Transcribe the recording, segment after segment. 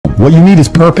What you need is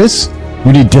purpose.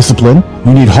 You need discipline.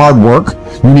 You need hard work.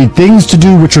 You need things to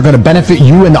do which are going to benefit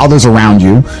you and others around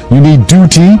you. You need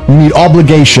duty. You need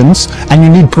obligations. And you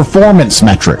need performance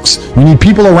metrics. You need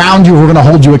people around you who are going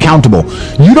to hold you accountable.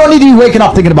 You don't need to be waking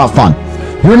up thinking about fun.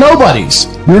 You're nobodies.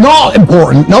 You're not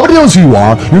important. Nobody knows who you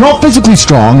are. You're not physically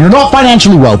strong. You're not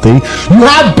financially wealthy. You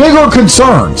have bigger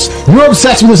concerns. You're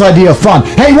obsessed with this idea of fun.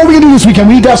 Hey, what are we going to do this weekend?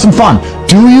 We need to have some fun.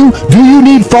 Do you? Do you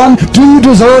need fun? Do you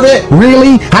deserve it?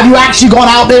 Really? Have you actually gone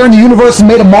out there in the universe and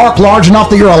made a mark large enough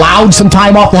that you're allowed some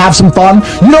time off to have some fun?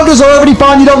 You don't deserve any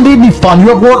fun. You don't need any fun. You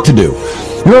have work to do.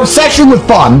 Your obsession with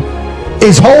fun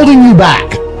is holding you back.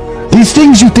 These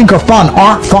things you think are fun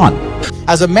aren't fun.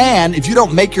 As a man, if you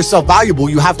don't make yourself valuable,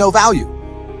 you have no value.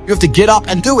 You have to get up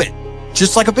and do it.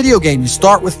 Just like a video game, you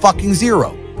start with fucking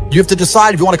zero. You have to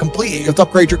decide if you want to complete it. You have to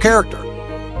upgrade your character.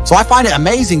 So I find it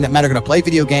amazing that men are going to play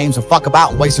video games and fuck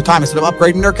about and waste their time instead of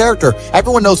upgrading their character.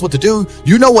 Everyone knows what to do.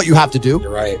 You know what you have to do.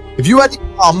 You're right. If you had to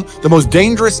become the most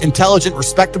dangerous, intelligent,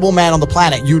 respectable man on the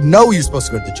planet, you know you're supposed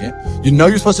to go to the gym. You know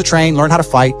you're supposed to train, learn how to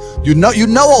fight. You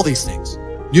know all these things.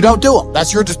 You don't do them.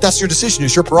 That's your decision.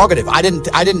 It's your prerogative. I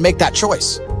didn't make that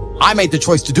choice. I made the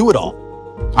choice to do it all.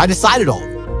 I decided all.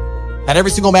 And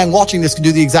every single man watching this can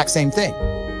do the exact same thing,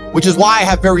 which is why I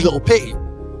have very little pity.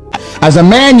 As a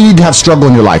man, you need to have struggle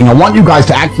in your life. And I want you guys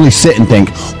to actually sit and think,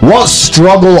 what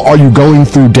struggle are you going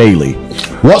through daily?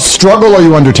 What struggle are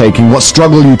you undertaking? What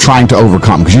struggle are you trying to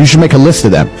overcome? Because you should make a list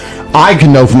of them. I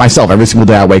can know for myself, every single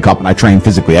day I wake up and I train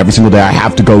physically. Every single day I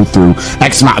have to go through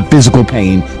X amount of physical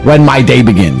pain when my day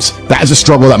begins. That is a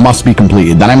struggle that must be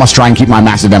completed. Then I must try and keep my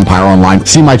massive empire online,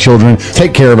 see my children,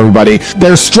 take care of everybody.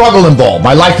 There's struggle involved.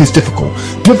 My life is difficult.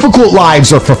 Difficult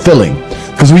lives are fulfilling.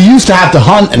 Because we used to have to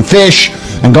hunt and fish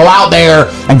and go out there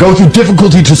and go through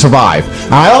difficulty to survive.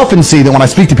 And I often see that when I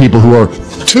speak to people who are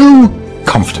too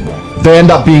comfortable, they end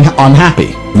up being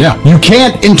unhappy. Yeah. You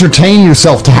can't entertain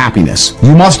yourself to happiness.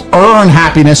 You must earn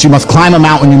happiness. You must climb a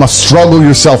mountain. You must struggle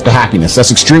yourself to happiness.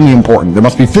 That's extremely important. There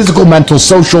must be physical, mental,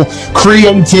 social,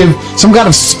 creative, some kind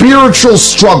of spiritual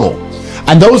struggle.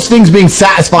 And those things being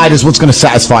satisfied is what's going to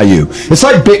satisfy you. It's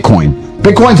like Bitcoin.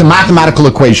 Bitcoin's a mathematical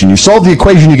equation. You solve the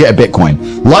equation, you get a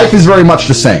Bitcoin. Life is very much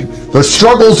the same. There's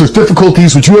struggles, there's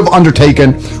difficulties which you have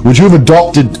undertaken, which you have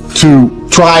adopted to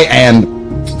try and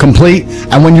complete.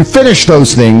 And when you finish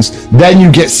those things, then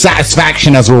you get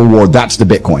satisfaction as a reward. That's the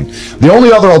Bitcoin. The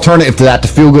only other alternative to that to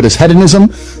feel good is hedonism,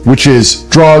 which is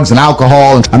drugs and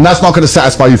alcohol. And that's not going to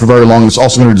satisfy you for very long. It's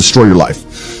also going to destroy your life.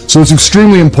 So it's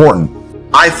extremely important.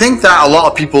 I think that a lot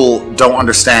of people don't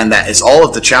understand that it's all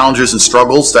of the challenges and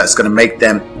struggles that's going to make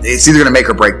them, it's either going to make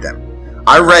or break them.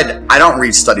 I don't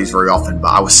read studies very often, but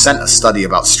I was sent a study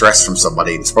about stress from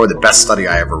somebody. It's probably the best study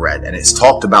I ever read, and it's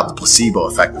talked about the placebo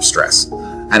effect of stress.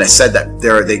 And it said that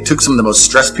they took some of the most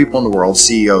stressed people in the world,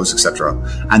 CEOs, etc.,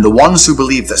 and the ones who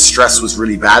believed that stress was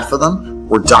really bad for them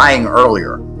were dying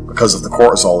earlier because of the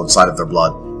cortisol inside of their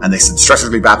blood. And they said stress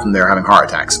was really bad for them, they were having heart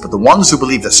attacks. But the ones who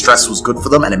believed that stress was good for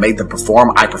them and it made them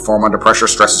perform, I perform under pressure,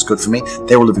 stress is good for me,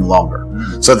 they were living longer.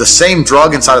 So the same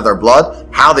drug inside of their blood,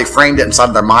 how they framed it inside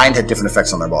of their mind had different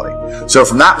effects on their body. So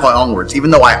from that point onwards, even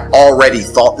though I already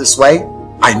thought this way,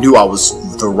 I knew I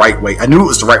was the right way. I knew it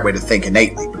was the right way to think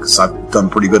innately because I've done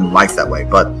pretty good in life that way.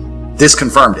 But this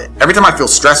confirmed it. Every time I feel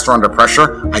stressed or under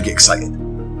pressure, I get excited.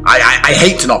 I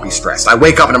hate to not be stressed. I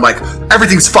wake up and I'm like,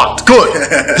 everything's fucked. Good.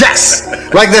 Yes.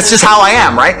 Like, that's just how I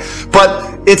am, right?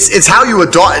 But it's how you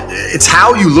adopt, it's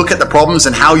how you look at the problems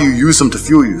and how you use them to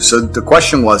fuel you. So the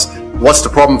question was, what's the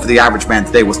problem for the average man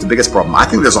today? What's the biggest problem? I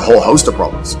think there's a whole host of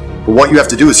problems. But what you have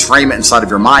to do is frame it inside of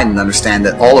your mind and understand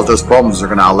that all of those problems are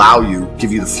going to allow you,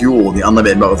 give you the fuel, the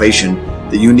unlimited motivation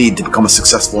that you need to become a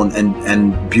successful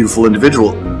and beautiful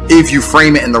individual if you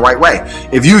frame it in the right way.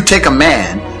 If you take a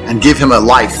man and give him a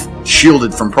life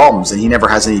shielded from problems and he never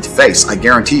has any to face, I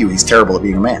guarantee you he's terrible at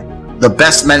being a man. The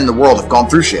best men in the world have gone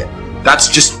through shit.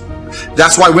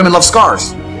 That's why women love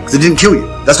scars. Because it didn't kill you.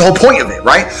 That's the whole point of it,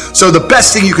 right? So the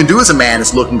best thing you can do as a man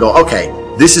is look and go, okay,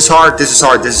 this is hard, this is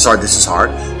hard, this is hard, this is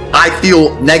hard. I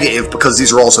feel negative because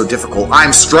these are all so difficult.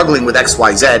 I'm struggling with X,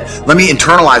 Y, Z. Let me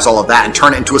internalize all of that and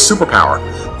turn it into a superpower.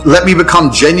 Let me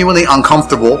become genuinely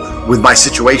uncomfortable with my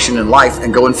situation in life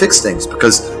and go and fix things.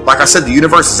 Because, like I said, the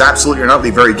universe is absolutely and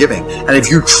utterly very giving. And if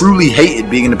you truly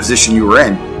hated being in the position you were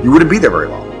in, you wouldn't be there very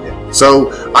long.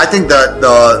 So I think that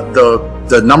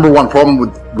the number one problem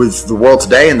with the world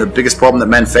today and the biggest problem that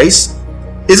men face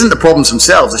isn't the problems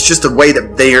themselves. It's just the way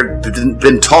that they've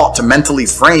been taught to mentally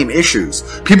frame issues.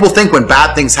 People think when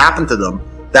bad things happen to them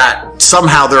that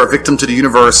somehow they're a victim to the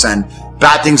universe and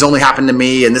bad things only happen to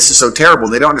me and this is so terrible.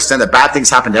 They don't understand that bad things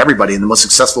happen to everybody, and the most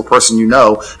successful person you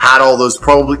know had all those,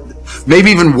 probably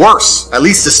Maybe even worse. At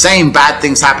least the same bad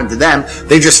things happened to them.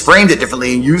 They just framed it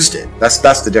differently and used it.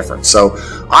 That's the difference. So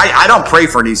I don't pray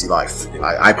for an easy life.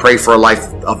 I pray for a life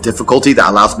of difficulty that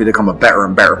allows me to become a better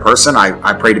and better person.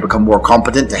 I pray to become more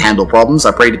competent to handle problems.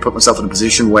 I pray to put myself in a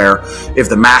position where if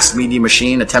the mass media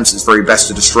machine attempts its very best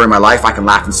to destroy my life, I can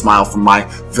laugh and smile from my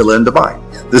villa in Dubai.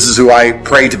 This is who I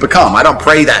pray to become. I don't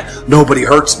pray that nobody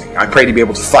hurts me. I pray to be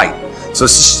able to fight. So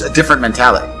it's just a different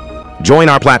mentality. Join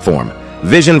our platform,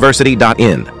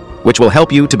 visionversity.in, which will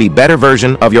help you to be a better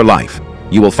version of your life.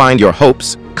 You will find your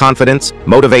hopes, confidence,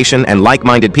 motivation, and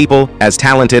like-minded people as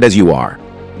talented as you are.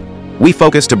 We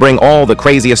focus to bring all the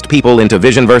craziest people into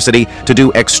Visionversity to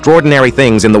do extraordinary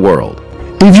things in the world.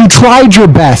 If you tried your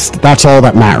best, that's all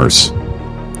that matters.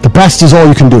 The best is all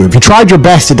you can do. If you tried your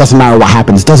best, it doesn't matter what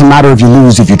happens. It doesn't matter if you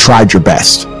lose if you tried your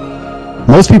best.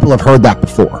 Most people have heard that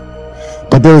before.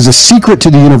 But there is a secret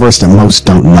to the universe that most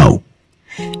don't know.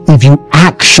 If you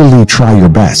actually try your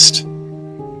best,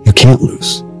 you can't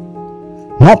lose.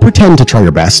 Not pretend to try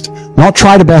your best, not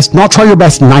try your best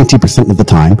 90% of the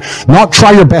time, not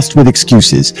try your best with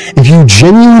excuses. If you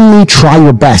genuinely try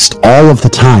your best all of the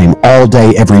time, all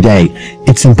day, every day,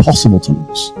 it's impossible to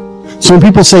lose. So when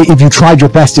people say if you tried your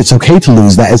best, it's okay to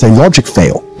lose, that is a logic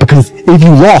fail. Because if you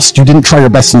lost, you didn't try your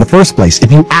best in the first place.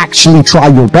 If you actually try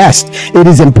your best, it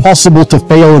is impossible to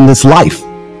fail in this life.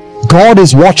 God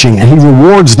is watching and he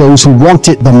rewards those who want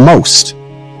it the most.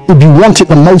 If you want it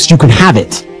the most, you can have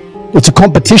it. It's a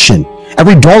competition.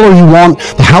 Every dollar you want,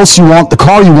 the house you want, the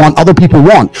car you want, other people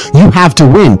want, you have to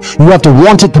win. You have to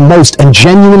want it the most and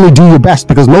genuinely do your best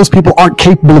because most people aren't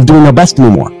capable of doing their best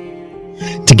anymore.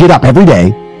 To get up every day,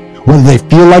 whether they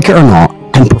feel like it or not,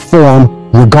 and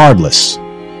perform regardless.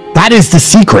 That is the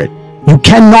secret. You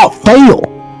cannot fail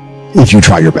if you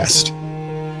try your best.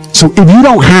 So if you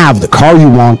don't have the car you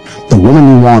want, the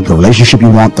woman you want, the relationship you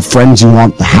want, the friends you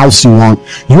want, the house you want,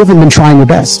 you haven't been trying your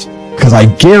best. Because I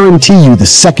guarantee you the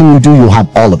second you do, you'll have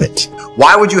all of it.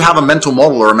 Why would you have a mental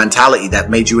model or a mentality that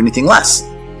made you anything less?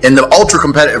 In the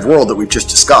ultra-competitive world that we've just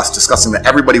discussing that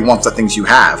everybody wants the things you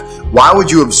have, why would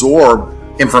you absorb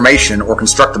information or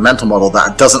construct a mental model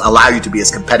that doesn't allow you to be as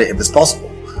competitive as possible?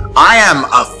 I am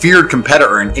a feared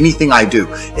competitor in anything I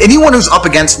do. Anyone who's up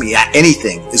against me at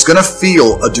anything is going to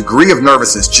feel a degree of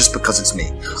nervousness just because it's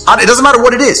me. It doesn't matter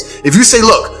what it is. If you say,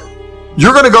 look,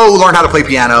 you're going to go learn how to play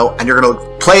piano and you're going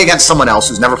to play against someone else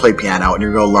who's never played piano and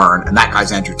you're going to learn, and that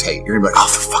guy's Andrew Tate, you're going to be like, oh,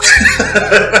 for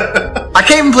fuck. I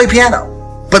can't even play piano.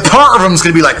 But part of them is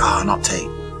going to be like, oh, not Tate.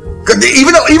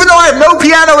 Even though I have no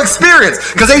piano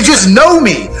experience, because they just know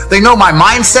me. They know my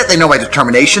mindset. They know my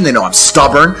determination. They know I'm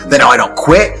stubborn. They know I don't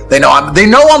quit. They know I'm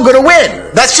going to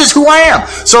win. That's just who I am.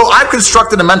 So I've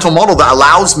constructed a mental model that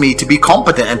allows me to be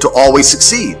competent and to always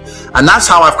succeed. And that's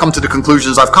how I've come to the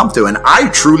conclusions I've come to. And I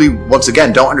truly, once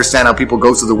again, don't understand how people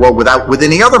go through the world with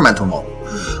any other mental model.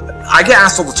 I get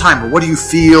asked all the time, well, what do you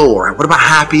feel? Or what about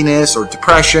happiness or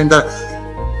depression?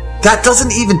 That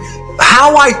doesn't even...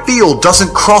 How I feel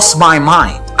doesn't cross my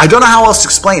mind. I don't know how else to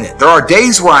explain it. There are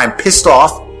days where I'm pissed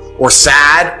off or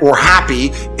sad or happy.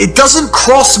 It doesn't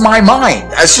cross my mind.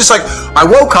 It's just like I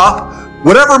woke up,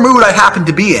 whatever mood I happen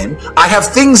to be in, I have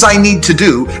things I need to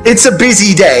do. It's a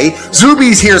busy day.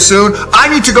 Zuby's here soon. I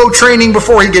need to go training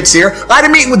before he gets here. I had a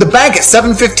meeting with the bank at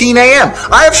 7:15 a.m.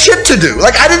 I have shit to do.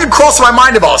 Like, I didn't cross my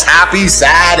mind if I was happy,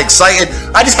 sad, excited.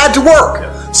 I just had to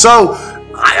work. So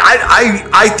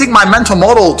I think my mental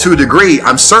model, to a degree,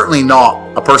 I'm certainly not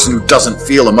a person who doesn't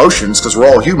feel emotions, because we're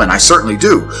all human. I certainly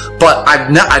do. But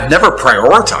I've never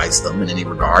prioritized them in any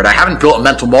regard. I haven't built a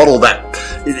mental model that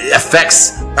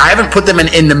affects... I haven't put them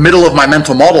in the middle of my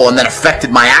mental model and then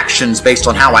affected my actions based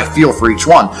on how I feel for each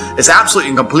one. It's absolutely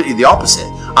and completely the opposite.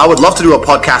 I would love to do a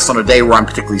podcast on a day where I'm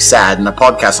particularly sad and a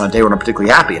podcast on a day where I'm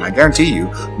particularly happy. And I guarantee you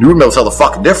wouldn't be able to tell the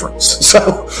fucking difference. So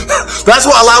that's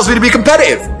what allows me to be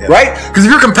competitive, right? Because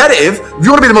if you're competitive, if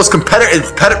you want to be the most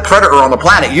competitive predator on the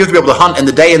planet, you have to be able to hunt in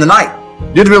the day and the night.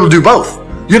 You have to be able to do both.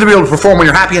 You have to be able to perform when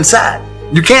you're happy and sad.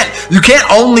 You can't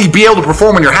only be able to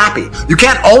perform when you're happy. You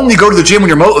can't only go to the gym when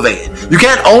you're motivated. You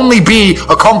can't only be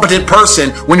a competent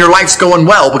person when your life's going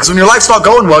well, because when your life's not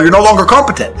going well, you're no longer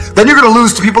competent. Then you're going to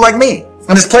lose to people like me.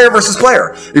 And it's player versus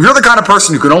player. If you're the kind of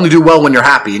person who can only do well when you're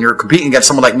happy and you're competing against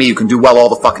someone like me who can do well all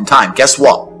the fucking time, guess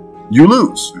what? You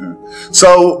lose. Mm-hmm.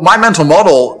 So my mental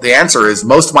model, the answer is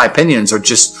most of my opinions are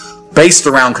just based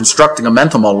around constructing a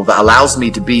mental model that allows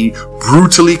me to be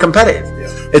brutally competitive. Yeah.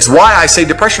 It's why I say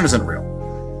depression isn't real.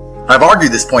 I've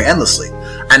argued this point endlessly.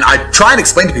 And I try and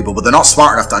explain to people, but they're not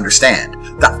smart enough to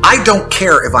understand that I don't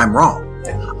care if I'm wrong.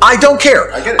 I don't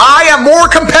care. I am more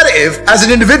competitive as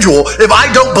an individual if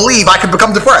I don't believe I can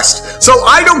become depressed. So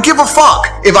I don't give a fuck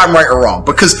if I'm right or wrong,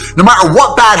 because no matter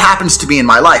what bad happens to me in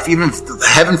my life, even if,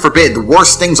 heaven forbid, the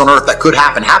worst things on earth that could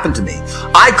happen to me,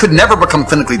 I could never become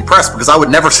clinically depressed, because I would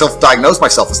never self-diagnose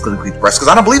myself as clinically depressed, because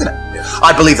I don't believe in it.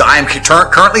 I believe that I am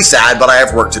currently sad, but I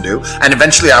have work to do, and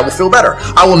eventually I will feel better.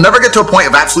 I will never get to a point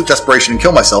of absolute desperation and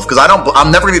kill myself, because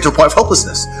I'm never going to get to a point of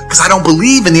hopelessness, because I don't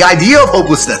believe in the idea of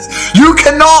hopelessness. You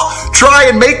cannot try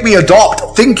and make me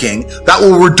adopt thinking that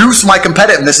will reduce my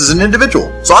competitiveness as an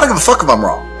individual. So I don't give a fuck if I'm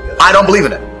wrong. I don't believe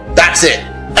in it. That's it.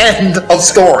 End of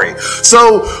story.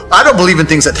 So I don't believe in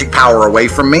things that take power away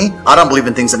from me. I don't believe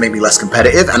in things that make me less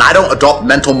competitive, and I don't adopt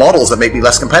mental models that make me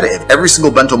less competitive. Every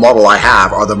single mental model I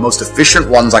have are the most efficient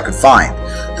ones I could find.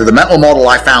 They're the mental model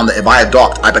I found that if I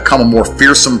adopt, I become a more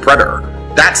fearsome predator.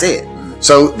 That's it.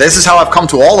 So this is how I've come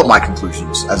to all of my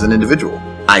conclusions as an individual.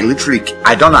 I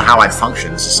don't know how I'd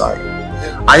function in society.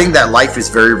 I think that life is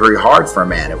very, very hard for a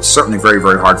man. It was certainly very,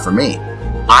 very hard for me.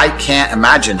 I can't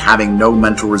imagine having no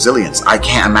mental resilience. I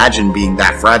can't imagine being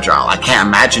that fragile. I can't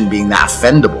imagine being that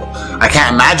offendable. I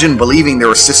can't imagine believing there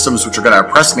are systems which are going to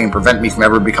oppress me and prevent me from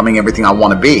ever becoming everything I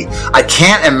want to be. I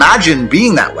can't imagine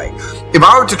being that way. If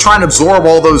I were to try and absorb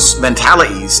all those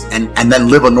mentalities and then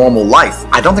live a normal life,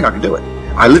 I don't think I could do it.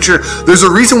 There's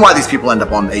a reason why these people end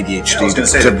up on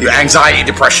ADHD, anxiety,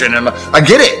 depression, and I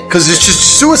get it, because it's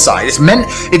just suicide.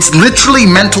 It's literally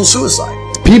mental suicide.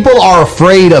 People are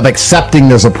afraid of accepting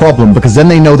there's a problem, because then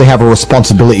they know they have a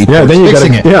responsibility for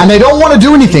fixing it. And they don't want to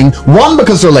do anything, one,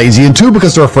 because they're lazy, and two,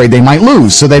 because they're afraid they might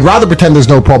lose. So they'd rather pretend there's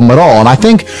no problem at all. And I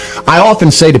think I often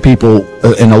say to people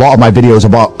in a lot of my videos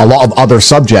about a lot of other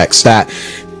subjects that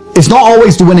it's not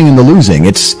always the winning and the losing.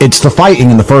 It's the fighting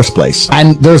in the first place.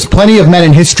 And there's plenty of men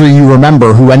in history you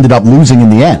remember who ended up losing in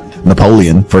the end.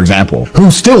 Napoleon, for example, who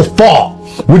still fought,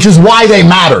 which is why they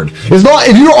mattered. It's not,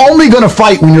 if you're only going to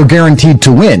fight when you're guaranteed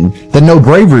to win, then no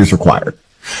bravery is required.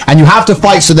 And you have to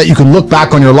fight so that you can look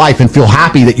back on your life and feel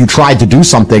happy that you tried to do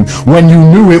something when you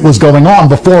knew it was going on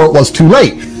before it was too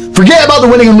late. Forget about the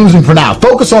winning and losing for now.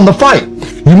 Focus on the fight.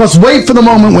 You must wait for the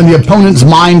moment when the opponent's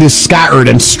mind is scattered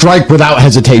and strike without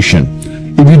hesitation.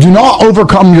 If you do not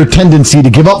overcome your tendency to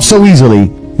give up so easily,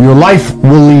 your life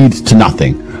will lead to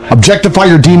nothing. Objectify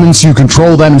your demons so you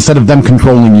control them instead of them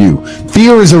controlling you.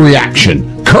 Fear is a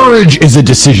reaction. Courage is a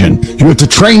decision. You have to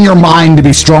train your mind to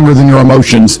be stronger than your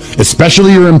emotions,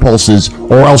 especially your impulses,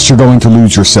 or else you're going to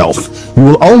lose yourself. You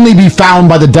will only be found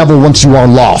by the devil once you are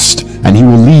lost, and he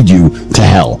will lead you to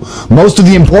hell. Most of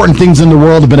the important things in the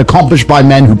world have been accomplished by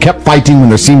men who kept fighting when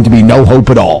there seemed to be no hope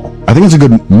at all. I think it's a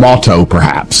good motto,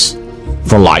 perhaps,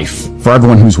 for life, for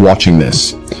everyone who's watching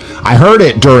this. I heard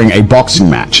it during a boxing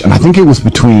match, and I think it was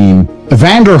between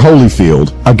Evander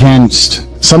Holyfield against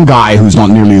some guy who's not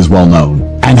nearly as well known.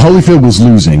 And Holyfield was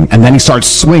losing, and then he starts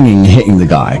swinging, hitting the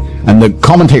guy. And the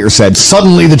commentator said,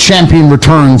 "Suddenly the champion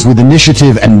returns with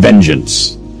initiative and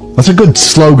vengeance." That's a good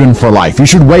slogan for life. You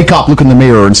should wake up, look in the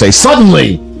mirror, and say,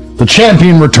 "Suddenly the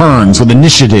champion returns with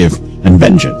initiative and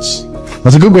vengeance."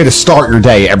 That's a good way to start your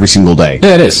day every single day.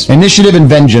 Yeah, it is. Initiative and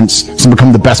vengeance to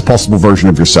become the best possible version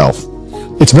of yourself.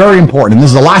 It's very important, and this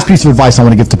is the last piece of advice I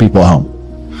want to give to people at home.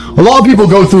 A lot of people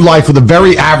go through life with a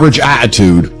very average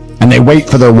attitude, and they wait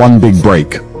for their one big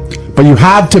break. But you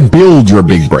have to build your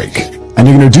big break, and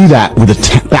you're going to do that with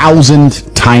 1,000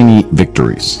 tiny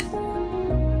victories.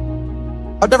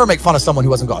 I'd never make fun of someone who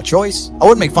hasn't got a choice. I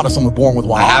wouldn't make fun of someone born with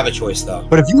one I arm. have a choice, though.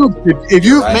 But if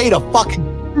you've made a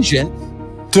fucking decision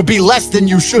to be less than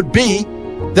you should be,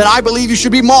 then I believe you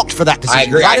should be mocked for that decision. I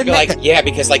agree. I feel like, yeah,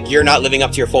 because like you're not living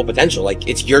up to your full potential. Like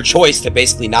it's your choice to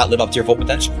basically not live up to your full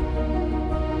potential.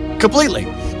 Completely.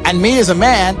 And me as a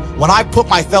man, when I put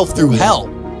myself through hell,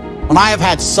 when I have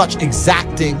had such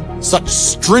exacting, such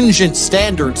stringent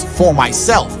standards for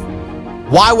myself,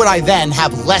 why would I then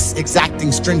have less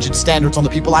exacting, stringent standards on the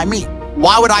people I meet?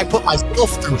 Why would I put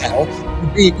myself through hell,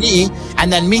 be me,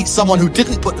 and then meet someone who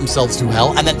didn't put themselves through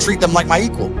hell and then treat them like my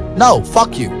equal? No,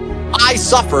 fuck you. I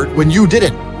suffered when you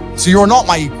didn't, so you're not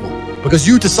my equal because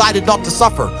you decided not to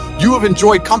suffer. You have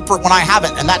enjoyed comfort when I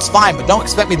haven't, and that's fine, but don't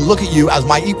expect me to look at you as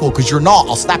my equal because you're not.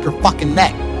 I'll snap your fucking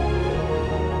neck.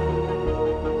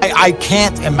 I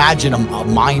can't imagine a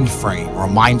mind frame or a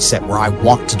mindset where I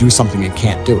want to do something and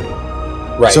can't do it.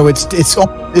 Right. So it's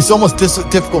almost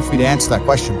difficult for me to answer that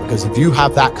question, because if you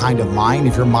have that kind of mind,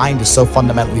 if your mind is so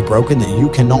fundamentally broken that you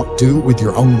cannot do with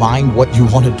your own mind what you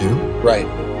want to do, right?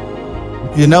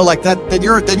 You know, like that, then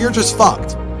you're just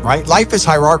fucked, right? Life is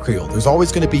hierarchical. There's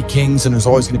always going to be kings and there's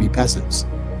always going to be peasants.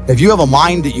 If you have a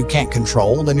mind that you can't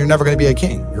control, then you're never going to be a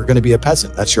king. You're going to be a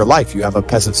peasant. That's your life. You have a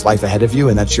peasant's life ahead of you,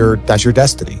 and that's your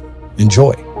destiny.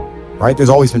 Enjoy. right? There's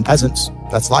always been peasants.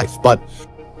 That's life. But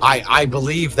I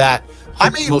believe that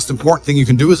the most important thing you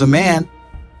can do as a man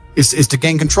is to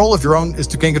gain control of your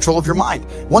mind.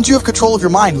 Once you have control of your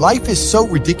mind, life is so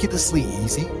ridiculously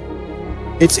easy.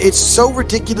 It's so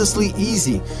ridiculously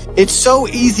easy. It's so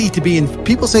easy to be in.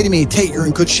 People say to me, Tate, you're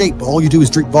in good shape, but all you do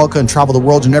is drink vodka and travel the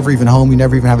world. You're never even home. You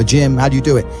never even have a gym. How do you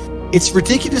do it? It's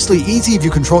ridiculously easy if you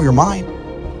control your mind.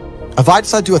 If I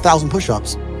decide to do 1,000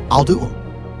 push-ups, I'll do them.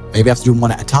 Maybe I have to do them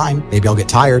one at a time. Maybe I'll get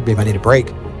tired. Maybe I need a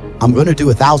break. I'm going to do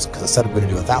 1,000 because I said I'm going to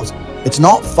do 1,000. It's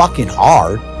not fucking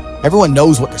hard. Everyone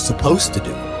knows what they're supposed to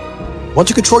do. Once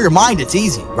you control your mind, it's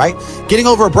easy, right? Getting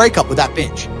over a breakup with that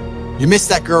bitch. You miss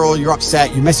that girl, you're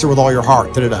upset, you miss her with all your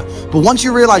heart, da-da-da. But once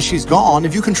you realize she's gone,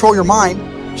 if you control your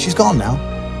mind, she's gone now.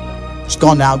 She's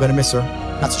gone now, gonna miss her.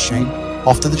 That's a shame.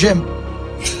 Off to the gym.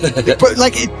 But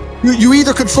like, you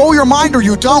either control your mind or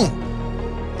you don't.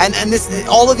 And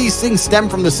all of these things stem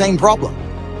from the same problem.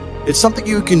 It's something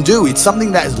you can do. It's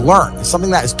something that is learned. It's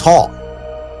something that is taught.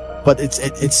 But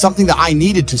it's something that I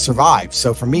needed to survive.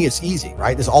 So for me, it's easy,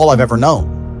 right? It's all I've ever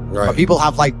known. Right. But people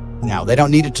have now they don't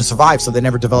need it to survive, so they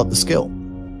never develop the skill.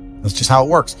 That's just how it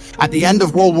works. At the end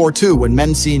of World War II, when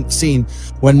men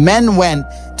went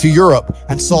to Europe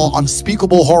and saw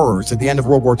unspeakable horrors at the end of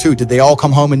World War II, did they all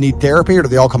come home and need therapy, or did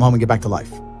they all come home and get back to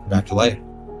life? Back to life.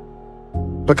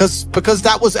 Because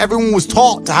everyone was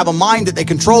taught to have a mind that they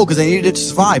control because they needed it to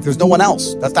survive. There's no one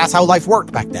else. That's how life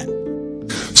worked back then.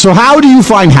 So how do you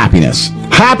find happiness?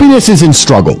 Happiness is in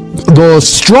struggle. The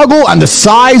struggle and the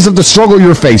size of the struggle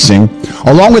you're facing,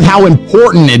 along with how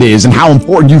important it is and how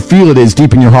important you feel it is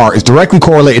deep in your heart, is directly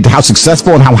correlated to how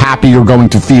successful and how happy you're going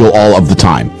to feel all of the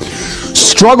time.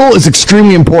 Struggle is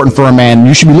extremely important for a man.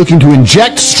 You should be looking to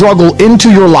inject struggle into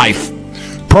your life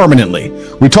permanently.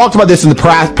 We talked about this in the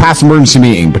past emergency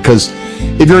meeting, because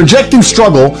if you're injecting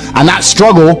struggle and that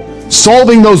struggle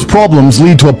solving those problems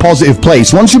lead to a positive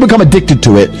place, once you become addicted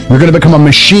to it, you're going to become a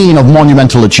machine of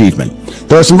monumental achievement.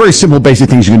 There are some very simple basic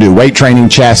things you can do: weight training,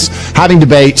 chess, having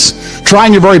debates,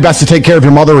 trying your very best to take care of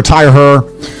your mother, retire her,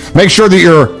 make sure that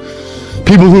your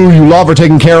people who you love are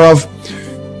taken care of.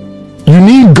 You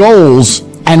need goals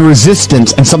and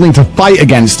resistance and something to fight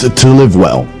against to live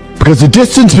well. Because the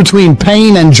distance between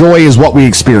pain and joy is what we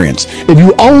experience. If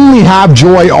you only have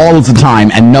joy all of the time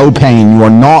and no pain, you are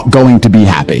not going to be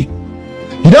happy.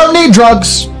 You don't need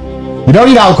drugs. You don't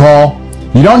need alcohol.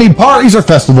 You don't need parties or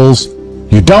festivals.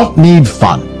 You don't need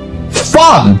fun.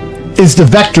 Fun is the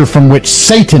vector from which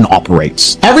Satan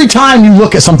operates. Every time you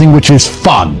look at something which is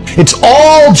fun, it's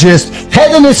all just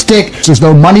hedonistic. There's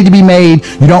no money to be made.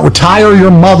 You don't retire your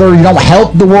mother. You don't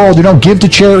help the world. You don't give to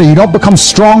charity. You don't become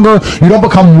stronger. You don't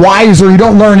become wiser. You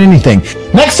don't learn anything.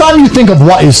 Next time you think of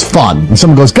what is fun, and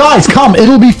someone goes, guys, come,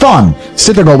 it'll be fun.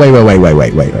 Sit there and go, wait.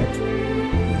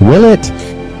 Will it?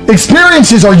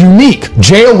 Experiences are unique.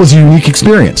 Jail was a unique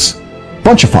experience.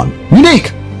 Bunch of fun.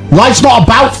 Unique. Life's not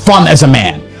about fun as a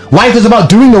man. Life is about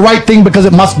doing the right thing because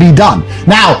it must be done.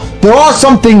 Now, there are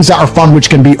some things that are fun which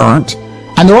can be earned,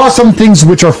 and there are some things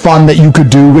which are fun that you could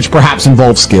do which perhaps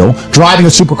involve skill. Driving a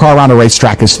supercar around a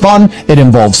racetrack is fun. It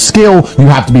involves skill. You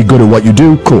have to be good at what you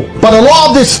do. Cool. But a lot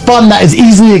of this fun that is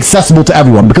easily accessible to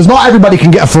everyone, because not everybody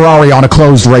can get a Ferrari on a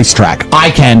closed racetrack.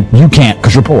 I can. You can't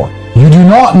because you're poor. You do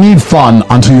not need fun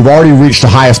until you've already reached the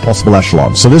highest possible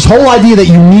echelon. So this whole idea that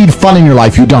you need fun in your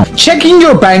life, you don't. Checking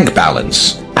your bank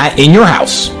balance in your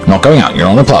house, not going out, you're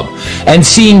on the club, and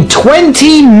seeing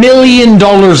 $20 million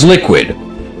liquid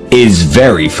is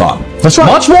very fun. That's right.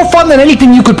 Much more fun than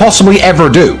anything you could possibly ever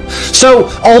do. So,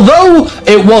 although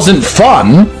it wasn't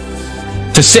fun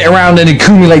to sit around and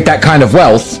accumulate that kind of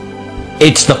wealth,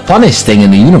 it's the funnest thing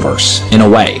in the universe, in a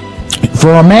way.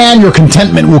 For a man, your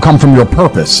contentment will come from your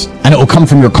purpose, and it will come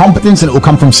from your competence, and it will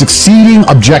come from succeeding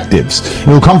objectives. It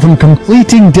will come from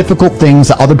completing difficult things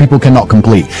that other people cannot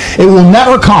complete. It will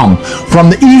never come from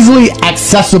the easily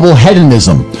accessible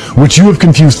hedonism, which you have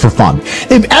confused for fun.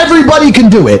 If everybody can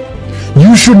do it,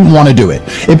 you shouldn't want to do it.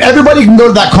 If everybody can go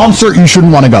to that concert, you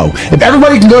shouldn't want to go. If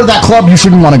everybody can go to that club, you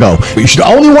shouldn't want to go. You should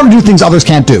only want to do things others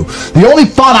can't do. The only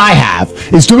fun I have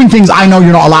is doing things I know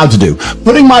you're not allowed to do.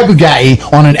 Putting my Bugatti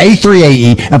on an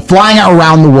A380 and flying it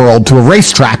around the world to a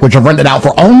racetrack which I've rented out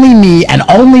for only me and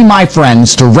only my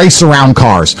friends to race around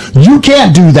cars. You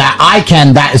can't do that. I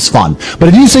can. That is fun. But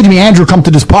if you say to me, Andrew, come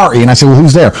to this party, and I say, well,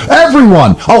 who's there?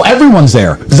 Everyone. Oh, everyone's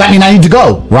there. Does that mean I need to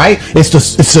go? Right? It's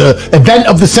the event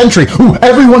of the century. Ooh,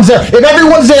 everyone's there. If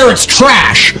everyone's there, it's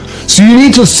trash. So you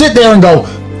need to sit there and go,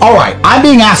 all right, I'm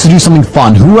being asked to do something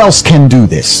fun. Who else can do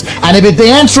this? And if the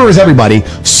answer is everybody,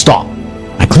 stop.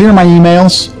 I clear my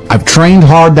emails. I've trained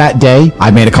hard that day.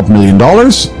 I've made a couple $1 million.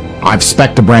 I've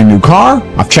spec'd a brand new car.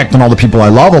 I've checked on all the people I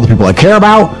love, all the people I care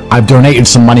about. I've donated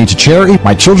some money to charity.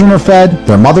 My children are fed.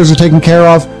 Their mothers are taken care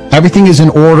of. Everything is in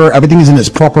order. Everything is in its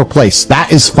proper place.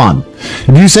 That is fun.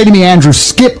 If you say to me, Andrew,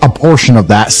 skip a portion of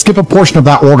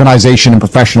that organization and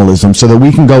professionalism so that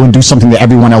we can go and do something that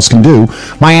everyone else can do,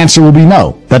 my answer will be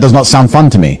no. That does not sound fun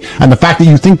to me. And the fact that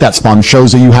you think that's fun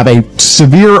shows that you have a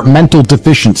severe mental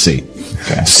deficiency.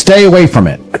 Okay. Stay away from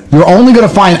it. You're only going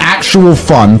to find actual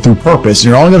fun through purpose.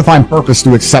 You're only going to find purpose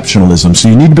through exceptionalism. So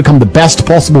you need to become the best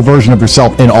possible version of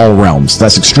yourself in all realms.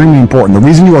 That's extremely important. The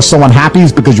reason you are so unhappy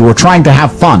is because you are trying to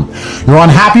have fun. You're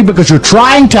unhappy because you're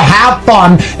trying to have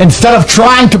fun instead of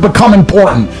trying to become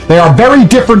important. They are very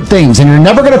different things, and you're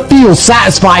never going to feel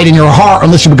satisfied in your heart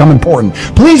unless you become important.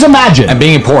 Please imagine. And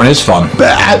being important is fun.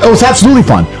 Oh, it's absolutely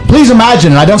fun. Please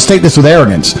imagine, and I don't state this with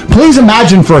arrogance, please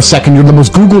imagine for a second you're the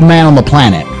most Googled man on the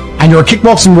planet, and you're a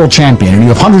kickboxing world champion, and you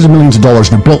have hundreds of millions of dollars,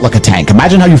 and you're built like a tank.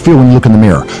 Imagine how you feel when you look in the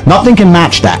mirror. Nothing can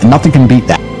match that, and nothing can beat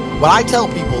that. When I tell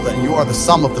people that you are the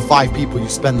sum of the 5 people you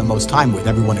spend the most time with,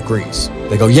 everyone agrees.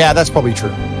 They go, yeah, that's probably true.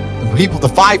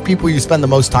 The 5 people you spend the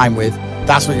most time with,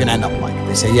 that's what you're gonna end up like.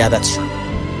 They say, yeah, that's true.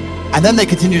 And then they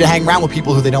continue to hang around with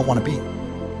people who they don't want to be.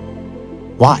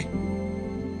 Why?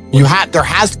 There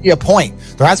has to be a point.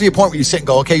 There has to be a point where you sit and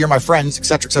go, okay, you're my friends,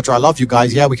 etc., etc. I love you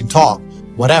guys. Yeah, we can talk,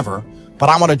 whatever. But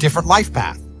I'm on a different life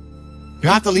path. You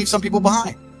have to leave some people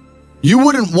behind. You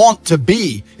wouldn't want to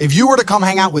be, if you were to come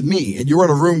hang out with me and you were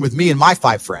in a room with me and my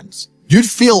 5 friends, you'd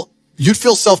feel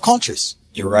self-conscious.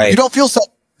 You're right. You don't feel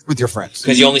self-conscious with your friends.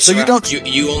 Because you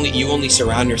only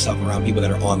surround yourself around people that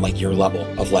are on like your level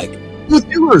of like. I'm with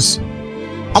killers.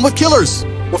 I'm with killers.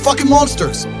 We're fucking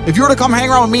monsters. If you were to come hang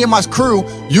around with me and my crew,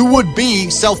 you would be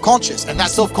self-conscious. And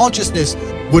that self-consciousness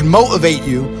would motivate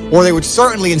you, or they would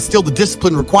certainly instill the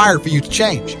discipline required for you to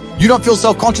change. You don't feel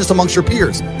self-conscious amongst your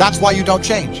peers. That's why you don't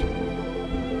change.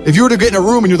 If you were to get in a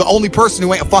room and you're the only person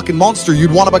who ain't a fucking monster,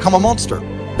 you'd want to become a monster.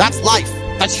 That's life.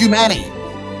 That's humanity.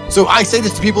 So I say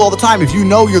this to people all the time. If you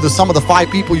know you're the sum of the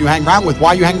 5 people you hang around with,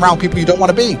 why you hang around with people you don't want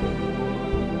to be?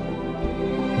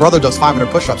 Brother does 500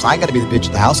 push-ups. I ain't gonna be the bitch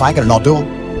at the house. I ain't gonna not do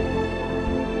them.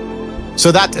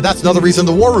 So that's another reason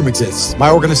the war room exists. My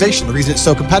organization, the reason it's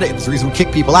so competitive, is the reason we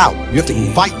kick people out. You have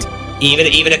to fight. Even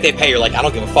if they pay, you're like, I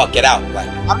don't give a fuck, get out. Right?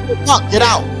 I don't give a fuck, get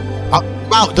out.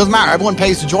 It doesn't matter. Everyone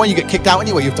pays to join. You get kicked out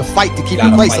anyway. You have to fight to keep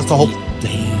your place. That's the whole.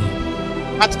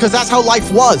 That's because that's how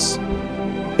life was.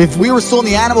 If we were still in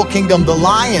the animal kingdom, the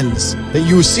lions that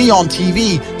you see on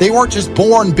TV, they weren't just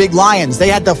born big lions. They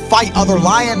had to fight other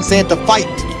lions. They had to fight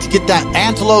to get that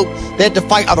antelope. They had to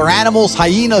fight other animals,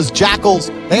 hyenas, jackals.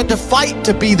 They had to fight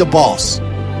to be the boss.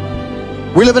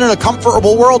 We're living in a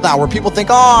comfortable world now where people think,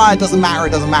 oh, it doesn't matter,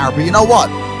 it doesn't matter. But you know what?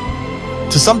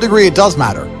 To some degree, it does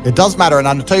matter. It does matter, and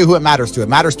I'm going to tell you who it matters to. It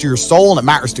matters to your soul, and it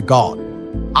matters to God.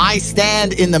 I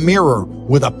stand in the mirror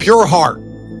with a pure heart.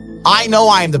 I know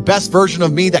I am the best version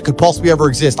of me that could possibly ever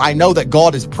exist. I know that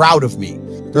God is proud of me.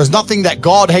 There's nothing that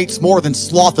God hates more than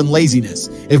sloth and laziness.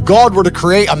 If God were to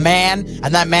create a man,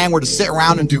 and that man were to sit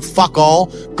around and do fuck all,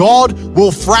 God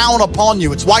will frown upon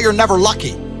you. It's why you're never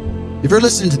lucky. If you're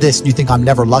listening to this and you think I'm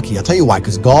never lucky, I'll tell you why,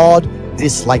 because God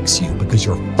dislikes you because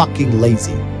you're fucking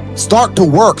lazy. Start to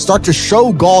work. Start to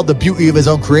show God the beauty of his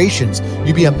own creations.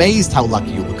 You'd be amazed how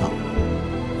lucky you'll become.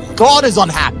 God is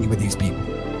unhappy with these people.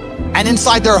 And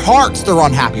inside their hearts, they're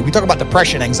unhappy. We talk about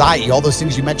depression, anxiety, all those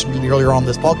things you mentioned earlier on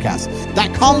this podcast.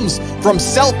 That comes from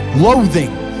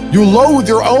self-loathing. You loathe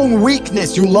your own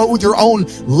weakness. You loathe your own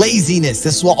laziness.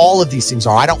 This is what all of these things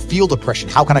are. I don't feel depression.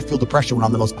 How can I feel depression when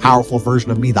I'm the most powerful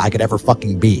version of me that I could ever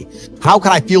fucking be? How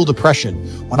can I feel depression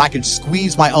when I can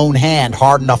squeeze my own hand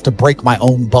hard enough to break my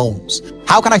own bones?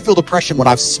 How can I feel depression when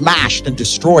I've smashed and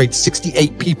destroyed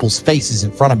 68 people's faces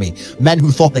in front of me, men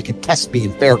who thought they could test me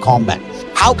in fair combat?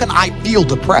 How can I feel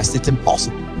depressed? It's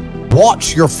impossible.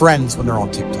 Watch your friends when they're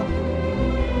on TikTok.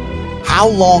 How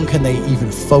long can they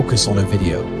even focus on a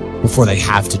video before they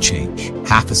have to change?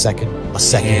 Half a second, a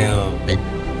second, maybe.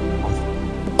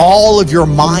 All of your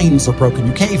minds are broken.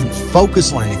 You can't even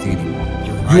focus on anything anymore.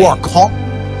 Right. You are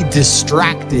constantly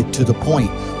distracted to the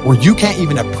point where you can't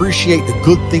even appreciate the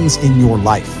good things in your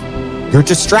life. You're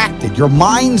distracted. Your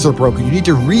minds are broken. You need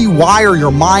to rewire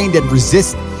your mind and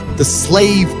resist the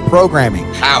slave programming.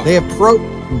 How? They have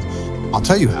I'll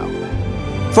tell you how.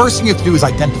 First thing you have to do is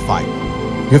identify it.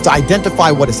 You have to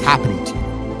identify what is happening to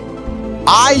you.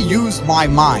 I use my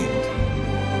mind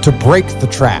to break the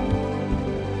trap.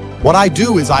 What I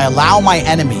do is I allow my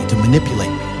enemy to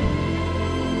manipulate me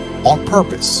on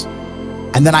purpose.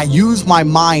 And then I use my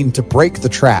mind to break the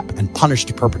trap and punish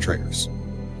the perpetrators.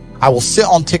 I will sit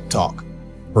on TikTok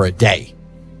for a day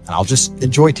and I'll just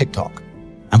enjoy TikTok.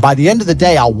 And by the end of the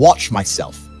day, I'll watch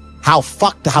myself. How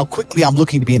quickly I'm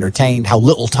looking to be entertained, how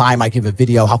little time I give a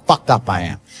video, how fucked up I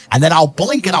am. And then I'll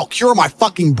blink and I'll cure my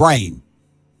fucking brain.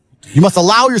 You must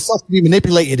allow yourself to be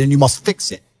manipulated and you must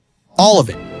fix it. All of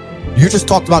it. You just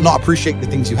talked about not appreciating the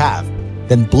things you have.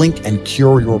 Then blink and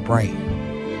cure your brain.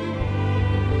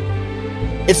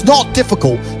 It's not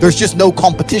difficult. There's just no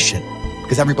competition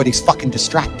because everybody's fucking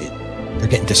distracted. They're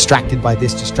getting distracted by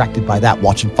this, distracted by that,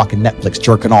 watching fucking Netflix,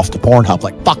 jerking off to Pornhub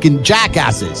like fucking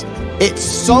jackasses. It's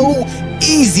so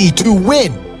easy to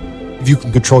win if you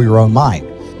can control your own mind.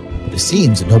 But it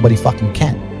seems that nobody fucking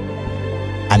can.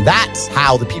 And that's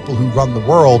how the people who run the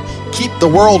world keep the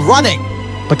world running,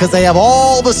 because they have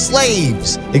all the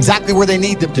slaves exactly where they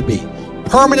need them to be,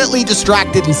 permanently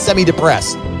distracted and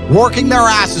semi-depressed, working their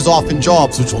asses off in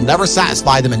jobs which will never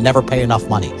satisfy them and never pay enough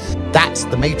money. That's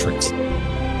the Matrix.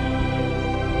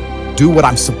 Do what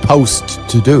I'm supposed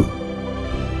to do.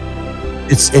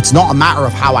 It's not a matter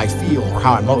of how I feel or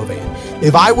how I'm motivated.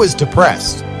 If I was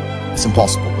depressed, it's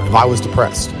impossible, but if I was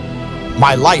depressed,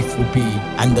 my life would be,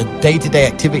 and the day-to-day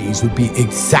activities would be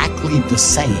exactly the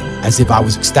same as if I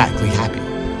was ecstatically happy.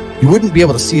 You wouldn't be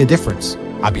able to see a difference.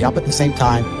 I'd be up at the same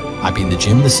time. I'd be in the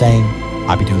gym the same.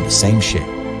 I'd be doing the same shit.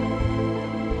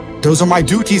 Those are my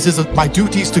duties my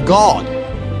duties to God.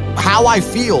 How I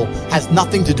feel has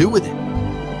nothing to do with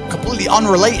it. Completely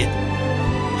unrelated.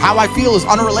 How I feel is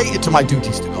unrelated to my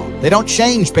duties to God. They don't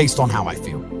change based on how I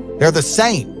feel. They're the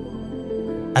same.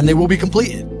 And they will be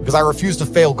completed because I refuse to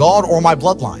fail God or my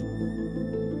bloodline.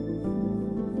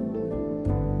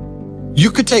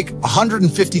 You could take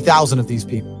 150,000 of these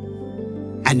people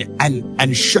and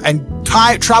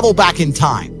travel back in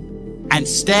time and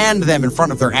stand them in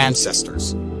front of their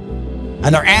ancestors.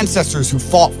 And their ancestors who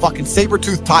fought fucking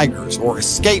saber-toothed tigers or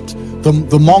escaped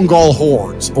the Mongol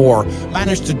hordes or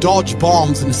managed to dodge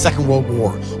bombs in the Second World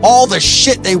War. All the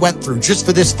shit they went through just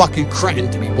for this fucking cretin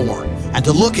to be born. And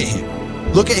to look at him,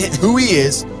 who he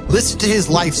is, listen to his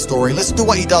life story, listen to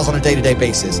what he does on a day-to-day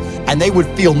basis, and they would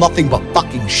feel nothing but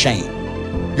fucking shame.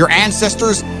 Your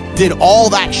ancestors did all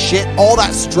that shit, all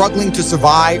that struggling to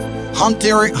survive,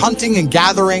 hunting and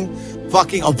gathering,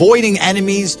 fucking avoiding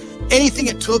enemies, anything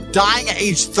it took, dying at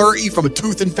age 30 from a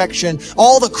tooth infection,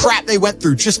 all the crap they went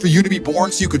through just for you to be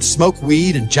born so you could smoke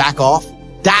weed and jack off.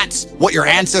 That's what your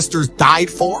ancestors died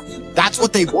for. That's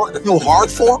what they worked so hard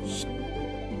for.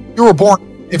 If you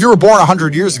were born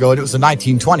 100 years ago and it was the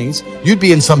 1920s, you'd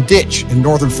be in some ditch in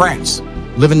northern France,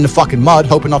 living in the fucking mud,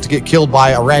 hoping not to get killed by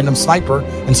a random sniper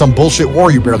in some bullshit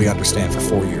war you barely understand for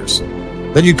 4 years.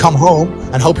 Then you'd come home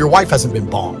and hope your wife hasn't been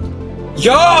bombed.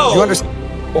 Yo! You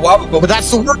understand? But that's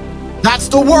the world. That's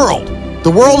the world. The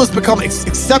world has become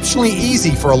exceptionally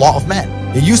easy for a lot of men.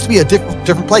 It used to be a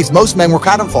different place. Most men were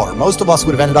cannon fodder. Most of us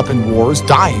would have ended up in wars,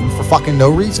 dying for fucking no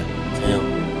reason.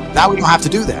 Yeah. Now we don't have to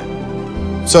do that.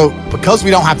 So because we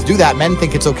don't have to do that, men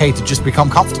think it's okay to just become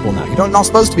comfortable now. You're not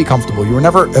supposed to be comfortable. You were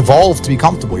never evolved to be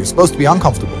comfortable. You're supposed to be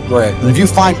uncomfortable. Right. And if you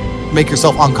make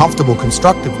yourself uncomfortable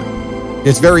constructively,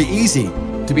 it's very easy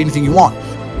to be anything you want.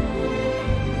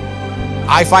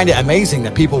 I find it amazing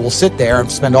that people will sit there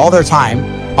and spend all their time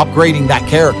upgrading that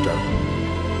character,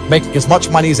 making as much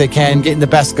money as they can, getting the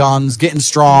best guns, getting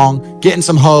strong, getting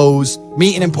some hoes,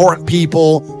 meeting important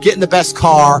people, getting the best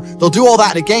car. They'll do all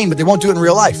that in a game, but they won't do it in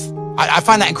real life. I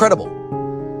find that incredible.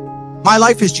 My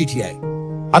life is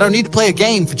GTA. I don't need to play a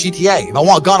game for GTA. If I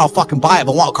want a gun, I'll fucking buy it. If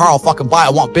I want a car, I'll fucking buy it.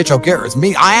 I want a bitch, I'll get her. It's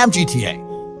me. I am GTA.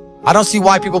 I don't see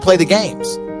why people play the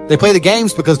games. They play the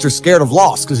games because they're scared of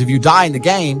loss. Because if you die in the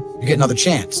game, you get another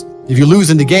chance. If you lose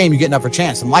in the game, you get another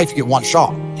chance. In life, you get one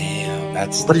shot. Damn,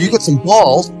 But if you get some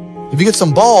balls,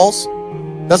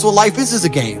 that's what life is as a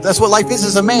game. That's what life is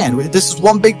as a man. This is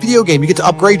one big video game. You get to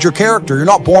upgrade your character. You're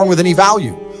not born with any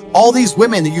value. All these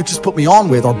women that you just put me on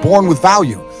with are born with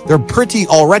value. They're pretty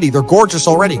already. They're gorgeous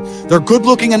already. They're good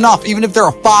looking enough. Even if they're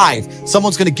a 5,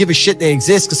 someone's going to give a shit they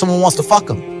exist because someone wants to fuck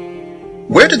them.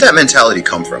 Where did that mentality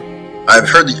come from?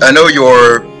 I know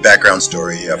your background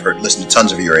story. Listened to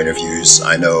tons of your interviews.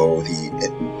 I know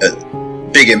the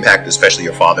big impact, especially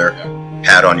your father,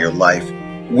 had on your life.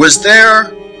 Was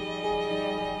there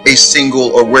a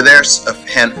single, or were there a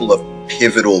handful of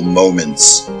pivotal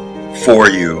moments for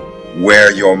you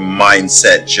where your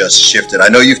mindset just shifted? I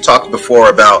know you've talked before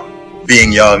about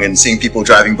being young and seeing people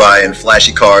driving by in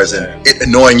flashy cars and it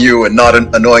annoying you and not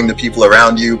annoying the people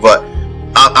around you, but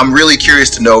I'm really curious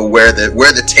to know where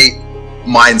the Tate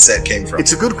mindset came from.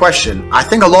 It's a good question. I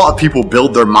think a lot of people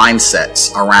build their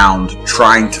mindsets around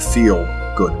trying to feel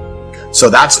good. So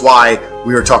that's why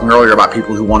we were talking earlier about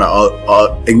people who want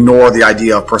to ignore the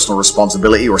idea of personal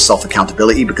responsibility or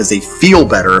self-accountability because they feel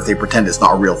better if they pretend it's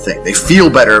not a real thing. They feel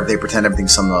better if they pretend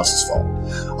everything's someone else's fault.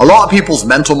 A lot of people's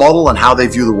mental model and how they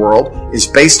view the world is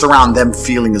based around them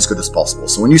feeling as good as possible.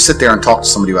 So when you sit there and talk to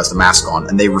somebody who has the mask on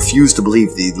and they refuse to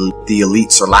believe the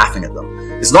elites are laughing at them,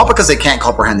 it's not because they can't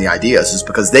comprehend the ideas, it's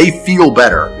because they feel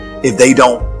better if they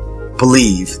don't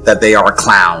believe that they are a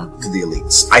clown to the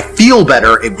elites. I feel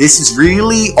better if this is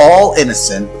really all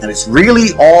innocent and it's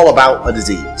really all about a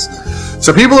disease.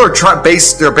 So people are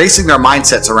they're basing their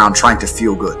mindsets around trying to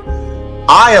feel good.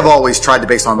 I have always tried to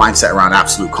base my mindset around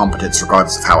absolute competence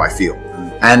regardless of how I feel.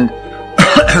 And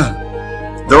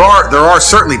there are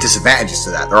certainly disadvantages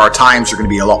to that. There are times you're going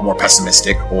to be a lot more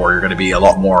pessimistic, or you're going to be a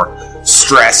lot more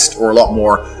stressed, or a lot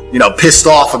more, pissed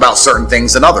off about certain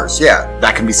things than others. Yeah,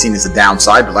 that can be seen as a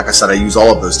downside, but like I said, I use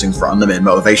all of those things for unlimited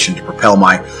motivation to propel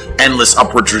my endless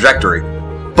upward trajectory.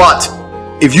 But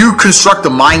if you construct a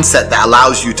mindset that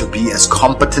allows you to be as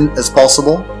competent as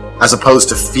possible, as opposed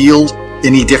to feel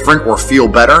any different or feel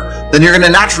better, then you're going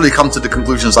to naturally come to the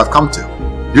conclusions I've come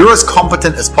to. You're as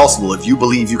competent as possible if you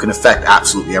believe you can affect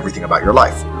absolutely everything about your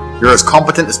life. You're as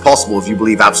competent as possible if you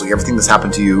believe absolutely everything that's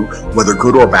happened to you, whether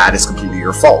good or bad, is completely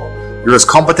your fault. You're as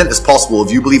competent as possible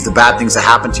if you believe the bad things that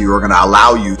happen to you are going to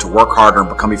allow you to work harder and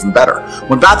become even better.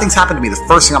 When bad things happen to me, the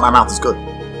first thing out of my mouth is good.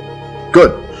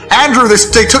 Good. Andrew,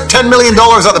 they took $10 million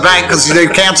out of the bank because they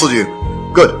canceled you.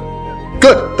 Good.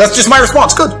 Good. That's just my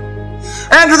response. Good.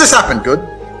 Andrew, this happened. Good.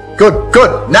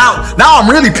 Good. Now I'm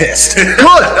really pissed.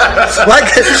 Good.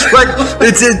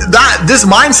 This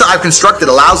mindset I've constructed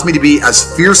allows me to be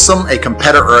as fearsome a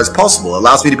competitor as possible. It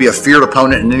allows me to be a feared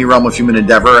opponent in any realm of human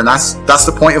endeavor, and that's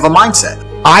the point of a mindset.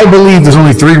 I believe there's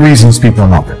only 3 reasons people are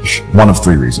not rich. One of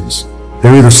 3 reasons.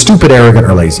 They're either stupid, arrogant,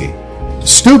 or lazy.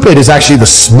 Stupid is actually the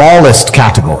smallest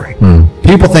category.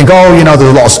 People think, there's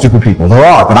a lot of stupid people. There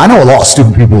are, but I know a lot of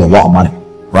stupid people with a lot of money,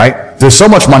 right? There's so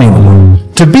much money in the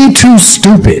world. To be too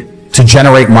stupid to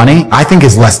generate money, I think,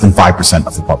 is less than 5%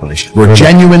 of the population. We're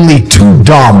genuinely too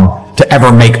dumb to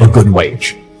ever make a good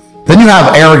wage. Then you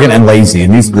have arrogant and lazy,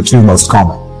 and these are the 2 most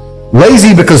common.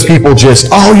 Lazy because people just,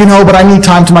 but I need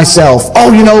time to myself.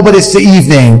 But it's the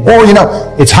evening. Or,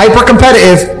 it's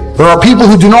hyper-competitive. There are people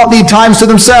who do not need times to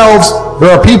themselves. There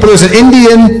are people, there's an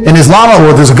Indian in Islam,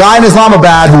 or there's a guy in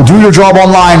Islamabad who'll do your job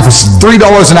online for $3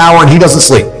 an hour and he doesn't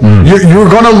sleep. You're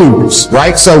going to lose,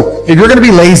 right? So if you're going to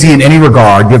be lazy in any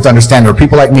regard, you have to understand there are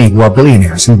people like me who are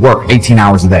billionaires who work 18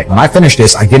 hours a day. When I finish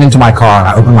this, I get into my car and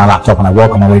I open my laptop and I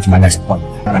work on my way to my next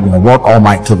appointment. And I'm going to work all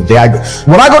night till the day I go.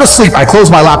 When I go to sleep, I close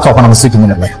my laptop and I'm asleep a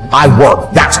minute later. I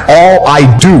work. That's all I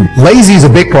do. Lazy is a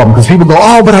big problem because people go,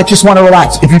 but I just want to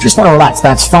relax. If you just want to relax,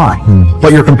 that's fine.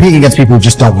 But you're competing against people who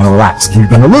just don't want to relax. You're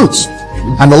going to lose.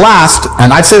 And the last,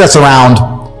 and I'd say that's around,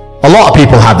 a lot of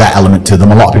people have that element to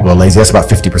them. A lot of people are lazy. That's about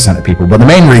 50% of people. But the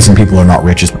main reason people are not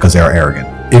rich is because they are arrogant.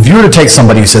 If you were to take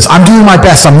somebody who says, I'm doing my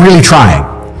best, I'm really trying,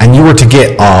 and you were to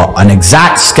get an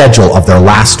exact schedule of their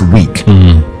last week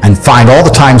and find all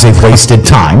the times they've wasted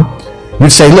time,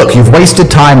 you'd say, look, you've wasted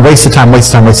time, wasted time,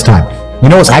 wasted time, wasted time. You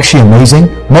know what's actually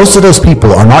amazing? Most of those people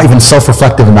are not even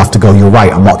self-reflective enough to go, you're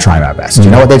right, I'm not trying my best. Do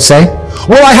you know what they'd say?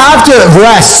 Well, I have to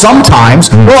rest sometimes.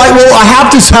 Well, I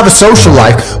have to have a social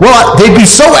life. Well, they'd be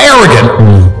so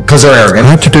arrogant, because they're arrogant.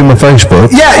 I have to do my Facebook.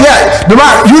 Yeah. No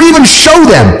matter, you'd even show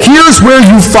them, here's where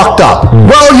you fucked up.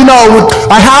 Well,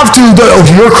 I have to,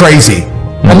 you're crazy.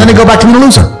 And then they go back to being a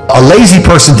loser. A lazy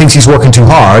person thinks he's working too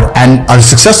hard, and a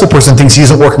successful person thinks he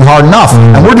isn't working hard enough.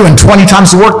 And we're doing 20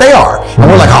 times the work they are. And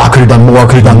we're like, I could have done more,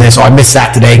 could have done this, I missed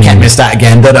that today, can't miss that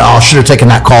again. I should have taken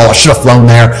that call, I should have flown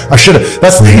there, I should have.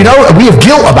 We have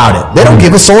guilt about it. They don't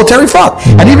give a solitary fuck.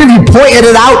 And even if you pointed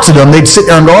it out to them, they'd sit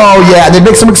there and go, and they'd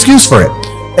make some excuse for it.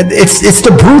 It's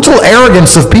the brutal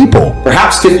arrogance of people.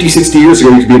 Perhaps 50, 60 years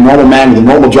ago, you could be a normal man with a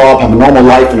normal job, have a normal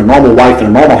life, and a normal wife, and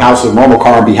a normal house, and a normal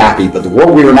car, and be happy. But the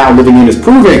world we are now living in is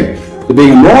proving that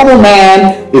being a normal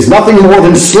man is nothing more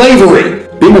than slavery.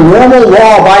 Being a normal,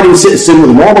 law-abiding citizen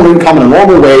with a normal income and a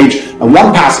normal wage, and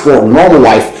one passport and a normal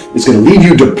life is going to leave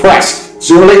you depressed.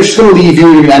 Sooner or later, it's going to leave you,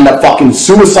 and you're going to end up fucking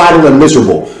suicidal and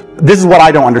miserable. This is what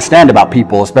I don't understand about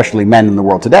people, especially men in the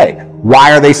world today.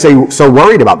 Why are they so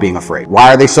worried about being afraid?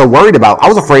 Why are they so worried about, I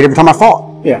was afraid every time I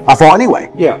fought. Yeah. I fought anyway.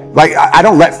 Yeah. Like, I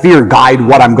don't let fear guide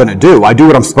what I'm going to do. I do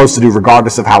what I'm supposed to do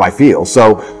regardless of how I feel.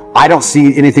 So I don't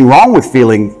see anything wrong with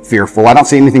feeling fearful. I don't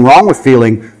see anything wrong with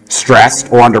feeling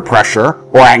stressed or under pressure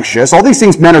or anxious. All these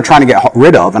things men are trying to get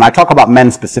rid of. And I talk about men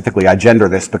specifically. I gender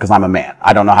this because I'm a man.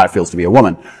 I don't know how it feels to be a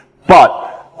woman. But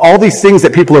all these things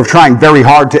that people are trying very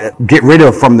hard to get rid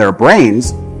of from their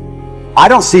brains, I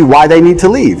don't see why they need to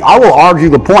leave. I will argue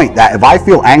the point that if I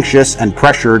feel anxious and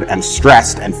pressured and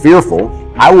stressed and fearful,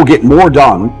 I will get more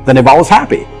done than if I was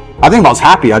happy. I think if I was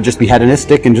happy, I'd just be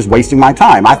hedonistic and just wasting my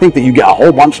time. I think that you get a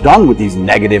whole bunch done with these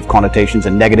negative connotations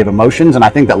and negative emotions, and I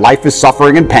think that life is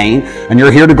suffering and pain, and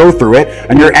you're here to go through it,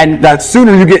 and the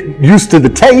sooner you get used to the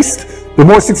taste, the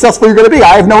more successful you're going to be.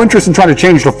 I have no interest in trying to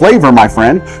change the flavor, my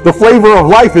friend. The flavor of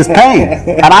life is pain,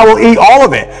 and I will eat all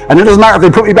of it. And it doesn't matter if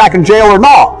they put me back in jail or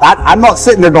not. I'm not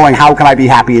sitting there going, how can I be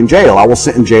happy in jail? I will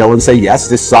sit in jail and say, yes,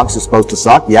 this sucks. It's supposed to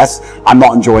suck. Yes, I'm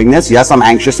not enjoying this. Yes, I'm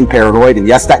anxious and paranoid. And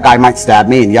yes, that guy might stab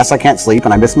me. And yes, I can't sleep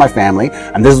and I miss my family.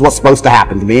 And this is what's supposed to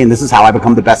happen to me. And this is how I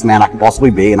become the best man I can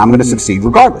possibly be. And I'm going to succeed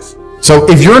regardless. So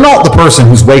if you're not the person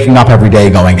who's waking up every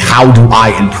day going, how do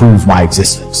I improve my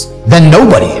existence? Then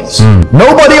nobody is.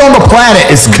 Nobody on the planet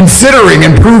is considering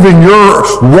improving your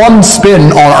one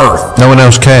spin on Earth. No one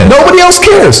else cares. Nobody else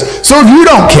cares. So if you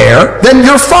don't care, then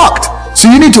you're fucked. So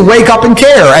you need to wake up and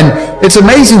care. And it's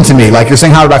amazing to me, like you're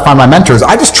saying, how did I find my mentors?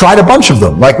 I just tried a bunch of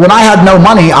them. Like when I had no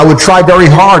money, I would try very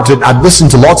hard I'd listen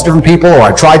to lots of different people, or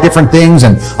I'd try different things,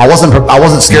 and I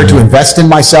wasn't scared to invest in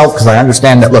myself, because I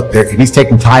understand that, look, if he's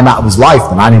taking time out of his life,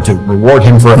 then I need to reward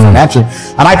him for it financially.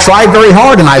 And I tried very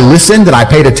hard, and I listened, and I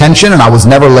paid attention, and I was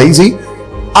never lazy.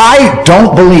 I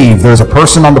don't believe there's a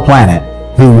person on the planet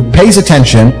who pays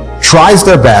attention, tries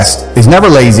their best, is never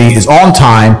lazy, is on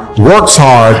time, works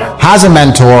hard, has a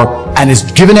mentor, and is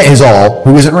giving it his all,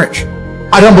 who isn't rich.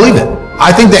 I don't believe it.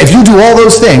 I think that if you do all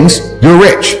those things, you're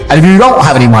rich. And if you don't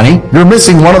have any money, you're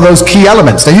missing one of those key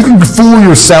elements. Now, you can fool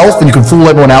yourself and you can fool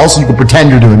everyone else and you can pretend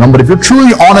you're doing them, but if you're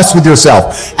truly honest with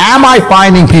yourself, am I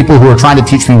finding people who are trying to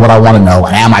teach me what I want to know,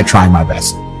 and am I trying my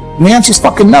best? And the answer is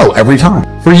fucking no every time.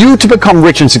 For you to become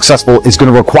rich and successful is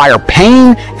going to require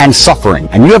pain and suffering.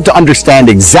 And you have to understand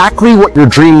exactly what your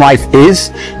dream life is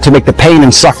to make the pain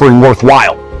and suffering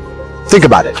worthwhile. Think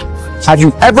about it. Have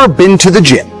you ever been to the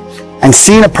gym and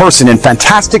seen a person in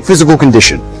fantastic physical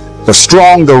condition? They're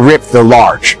strong, they're ripped, they're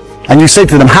large. And you say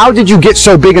to them, how did you get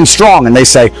so big and strong? And they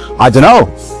say, I don't know.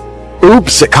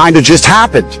 Oops, it kind of just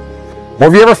happened. Or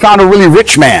have you ever found a really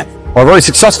rich man or a very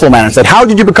successful man and said, how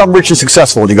did you become rich and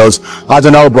successful? And he goes, I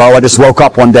don't know, bro. I just woke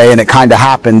up one day and it kind of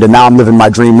happened and now I'm living my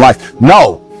dream life.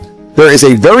 No, there is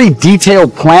a very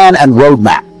detailed plan and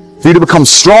roadmap. For you to become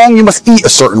strong, you must eat a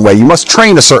certain way. You must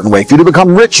train a certain way. For you to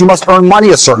become rich, you must earn money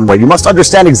a certain way. You must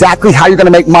understand exactly how you're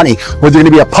going to make money, whether you're going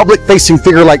to be a public-facing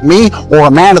figure like me or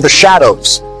a man of the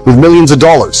shadows with millions of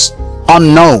dollars.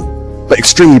 Unknown, but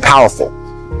extremely powerful.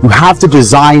 You have to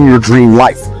design your dream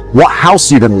life. What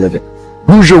house are you going to live in?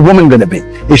 Who's your woman going to be?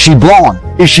 Is she blonde?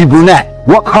 Is she brunette?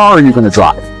 What car are you going to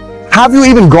drive? Have you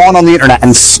even gone on the internet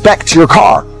and spec'd your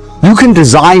car? You can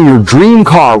design your dream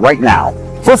car right now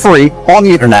for free on the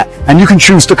internet, and you can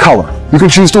choose the color. You can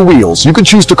choose the wheels. You can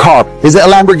choose the car. Is it a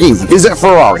Lamborghini? Is it a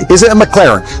Ferrari? Is it a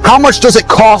McLaren? How much does it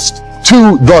cost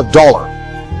to the dollar?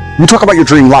 You talk about your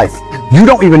dream life. You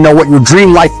don't even know what your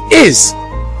dream life is.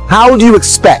 How do you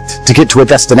expect to get to a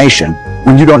destination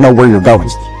when you don't know where you're going?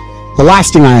 The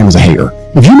last thing I am is a hater.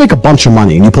 If you make a bunch of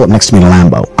money and you pull up next to me in a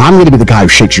Lambo, I'm going to be the guy who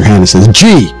shakes your hand and says,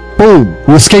 gee, boom,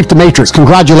 you escaped the Matrix.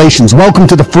 Congratulations. Welcome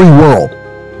to the free world.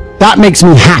 That makes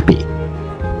me happy.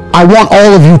 I want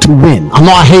all of you to win. I'm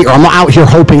not a hater. I'm not out here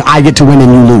hoping I get to win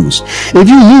and you lose. If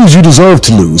you lose, you deserve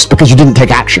to lose because you didn't take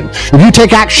action. If you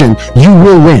take action, you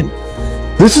will win.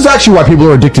 This is actually why people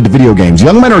are addicted to video games.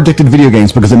 Young men are addicted to video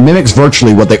games because it mimics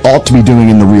virtually what they ought to be doing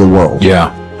in the real world.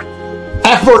 Yeah.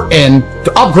 Effort in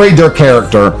to upgrade their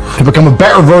character, to become a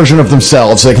better version of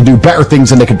themselves so they can do better things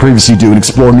than they could previously do and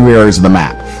explore new areas of the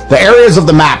map. The areas of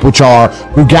the map which are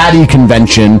Bugatti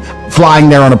convention, flying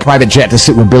there on a private jet to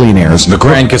sit with billionaires. The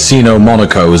Grand Casino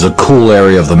Monaco is a cool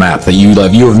area of the map that you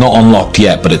have not unlocked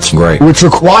yet, but it's great. Which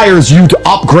requires you to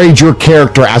upgrade your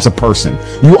character as a person.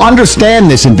 You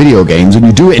understand this in video games, and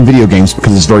you do it in video games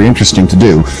because it's very interesting to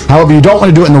do. However, you don't want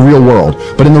to do it in the real world.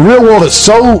 But in the real world, it's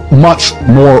so much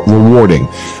more rewarding.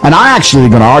 And I actually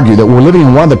going to argue that we're living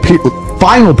in one of the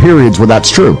final periods where that's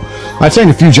true. I'd say in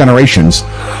a few generations,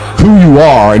 who you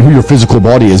are and who your physical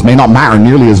body is may not matter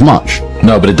nearly as much.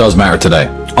 No, but it does matter today.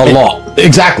 A lot.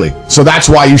 Exactly. So that's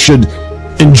why you should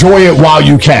enjoy it while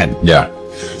you can. Yeah.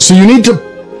 So you need to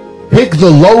pick the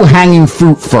low-hanging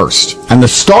fruit first. And the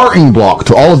starting block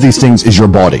to all of these things is your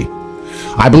body.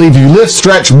 I believe you lift,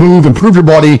 stretch, move, improve your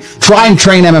body, try and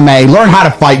train MMA, learn how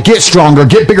to fight, get stronger,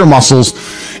 get bigger muscles.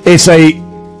 It's a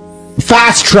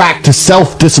fast track to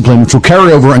self-discipline, which will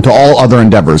carry over into all other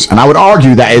endeavors. And I would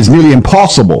argue that is nearly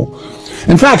impossible.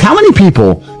 In fact, how many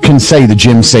people can say the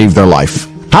gym saved their life?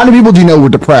 How many people do you know were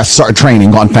depressed, started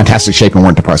training, got in fantastic shape, and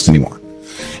weren't depressed anymore?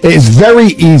 It is very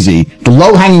easy. The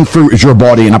low-hanging fruit is your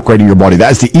body and upgrading your body.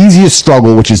 That is the easiest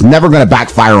struggle, which is never going to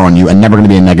backfire on you and never going to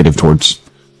be a negative towards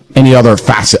any other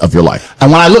facet of your life.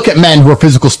 And when I look at men who are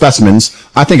physical specimens,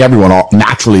 I think everyone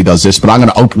naturally does this, but I'm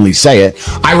going to openly say it.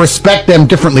 I respect them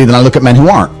differently than I look at men who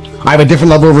aren't. I have a different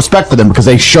level of respect for them because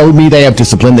they show me they have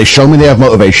discipline. They show me they have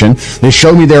motivation. They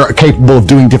show me they're capable of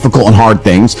doing difficult and hard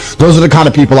things. Those are the kind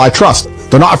of people I trust.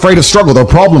 They're not afraid of struggle. They're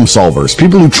problem solvers.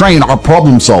 People who train are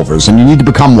problem solvers, and you need to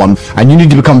become one, and you need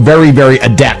to become very, very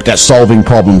adept at solving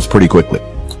problems pretty quickly.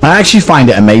 I actually find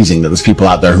it amazing that there's people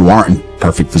out there who aren't in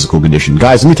perfect physical condition.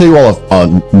 Guys, let me tell you all a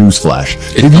newsflash.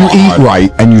 If you eat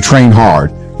right and you train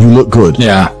hard, you look good.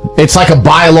 Yeah. It's like a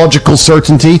biological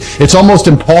certainty. It's almost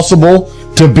impossible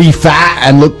to be fat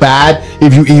and look bad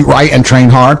if you eat right and train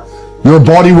hard. Your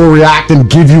body will react and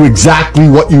give you exactly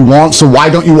what you want. So why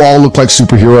don't you all look like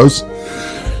superheroes?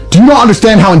 Do you not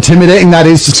understand how intimidating that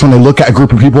is just when they look at a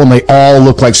group of people and they all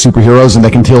look like superheroes and they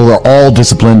can tell they're all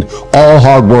disciplined, all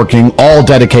hardworking, all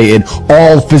dedicated,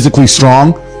 all physically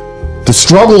strong? The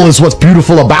struggle is what's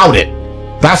beautiful about it.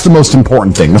 That's the most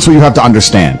important thing. That's what you have to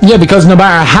understand. Yeah, because no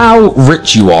matter how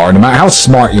rich you are, no matter how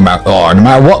smart you are, no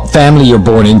matter what family you're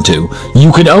born into,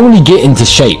 you can only get into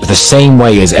shape the same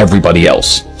way as everybody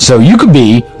else. So you could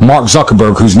be Mark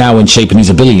Zuckerberg, who's now in shape and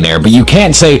he's a billionaire, but you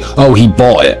can't say, oh, he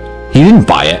bought it. He didn't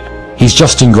buy it. He's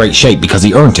just in great shape because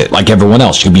he earned it, like everyone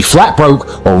else. You could be flat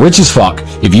broke or rich as fuck.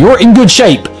 If you're in good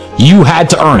shape, you had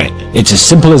to earn it. It's as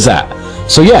simple as that.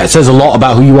 So yeah, it says a lot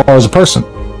about who you are as a person.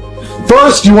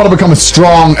 First, you want to become as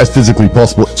strong as physically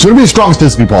possible. So to be as strong as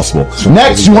physically possible.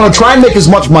 Next, you want to try and make as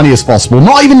much money as possible.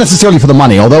 Not even necessarily for the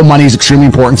money, although money is extremely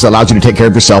important because it allows you to take care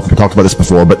of yourself. We talked about this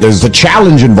before, but there's a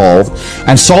challenge involved,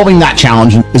 and solving that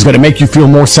challenge is going to make you feel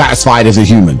more satisfied as a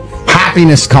human.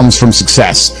 Happiness comes from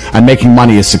success, and making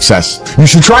money is success. You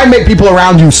should try and make people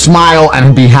around you smile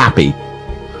and be happy.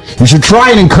 You should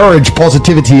try and encourage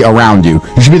positivity around you.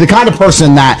 You should be the kind of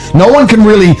person that no one can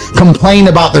really complain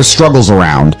about their struggles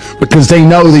around because they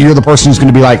know that you're the person who's going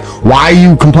to be like, why are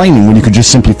you complaining when you could just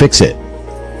simply fix it?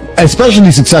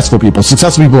 Especially successful people.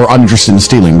 Successful people are uninterested in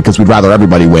stealing because we'd rather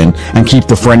everybody win and keep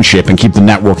the friendship and keep the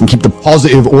network and keep the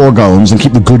positive organs and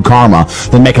keep the good karma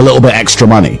than make a little bit extra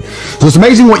money. So it's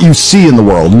amazing what you see in the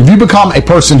world. And if you become a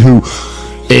person who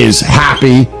is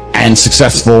happy and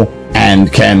successful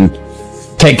and can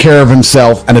take care of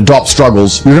himself and adopt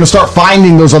struggles, you're going to start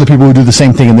finding those other people who do the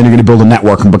same thing, and then you're going to build a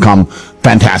network and become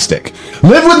fantastic.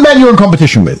 Live with men you're in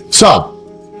competition with. So,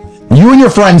 you and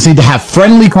your friends need to have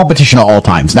friendly competition at all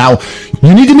times. Now,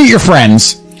 you need to meet your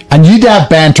friends, and you need to have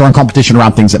banter and competition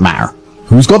around things that matter.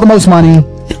 Who's got the most money?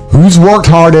 Who's worked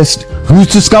hardest? Who's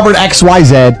discovered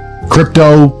XYZ?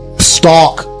 Crypto,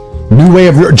 stock, new way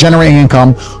of generating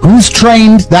income? Who's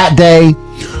trained that day?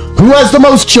 Who has the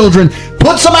most children?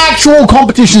 Put some actual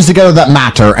competitions together that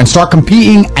matter and start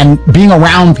competing and being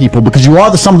around people because you are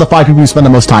the sum of the 5 people you spend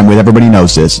the most time with. Everybody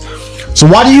knows this. So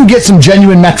why do you get some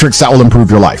genuine metrics that will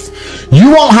improve your life?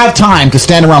 You won't have time to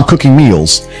stand around cooking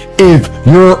meals if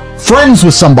you're friends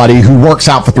with somebody who works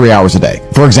out for 3 hours a day,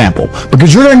 for example,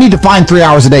 because you're going to need to find 3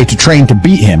 hours a day to train to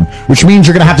beat him, which means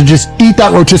you're going to have to just eat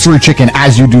that rotisserie chicken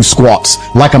as you do squats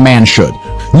like a man should.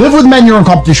 Live with men you're in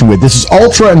competition with. This is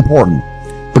ultra important.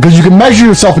 Because you can measure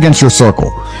yourself against your circle.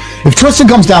 If Tristan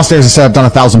comes downstairs and says, I've done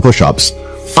 1,000 push-ups,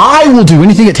 I will do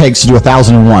anything it takes to do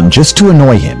 1,001 just to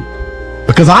annoy him.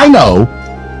 Because I know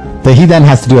that he then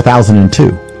has to do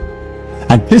 1,002.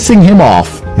 And pissing him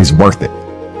off is worth it.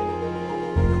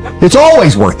 It's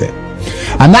always worth it.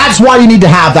 And that's why you need to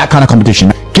have that kind of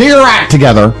competition. Get your act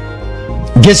together.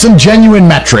 Get some genuine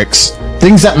metrics.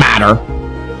 Things that matter.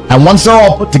 And once they're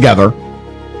all put together,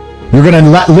 you're going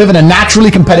to live in a naturally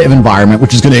competitive environment,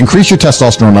 which is going to increase your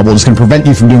testosterone level. It's going to prevent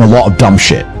you from doing a lot of dumb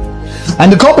shit.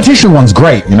 And the competition one's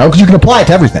great, because you can apply it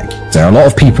to everything. There are a lot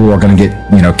of people who are going to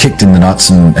get, kicked in the nuts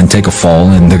and take a fall,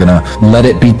 and they're going to let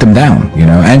it beat them down.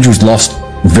 Andrew's lost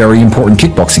very important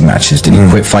kickboxing matches. Did he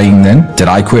quit fighting then? Did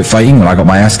I quit fighting when I got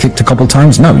my ass kicked a couple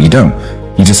times? No, you don't.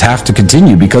 You just have to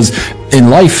continue, because in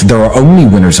life, there are only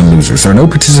winners and losers. There are no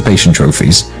participation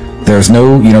trophies. There's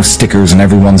no, stickers and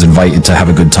everyone's invited to have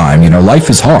a good time.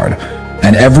 Life is hard,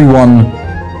 and everyone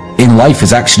in life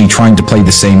is actually trying to play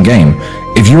the same game.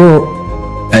 If you're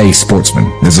a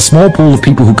sportsman, there's a small pool of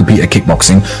people who compete at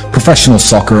kickboxing, professional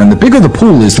soccer, and the bigger the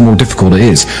pool is, the more difficult it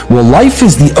is. Well, life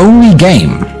is the only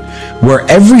game where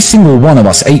every single one of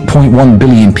us 8.1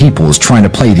 billion people is trying to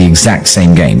play the exact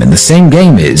same game. And the same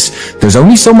game is, there's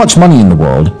only so much money in the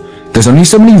world. There's only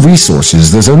so many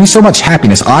resources. There's only so much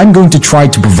happiness. I'm going to try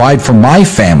to provide for my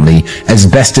family as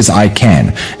best as I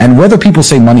can. And whether people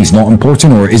say money's not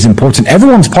important or is important,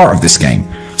 everyone's part of this game.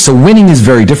 So winning is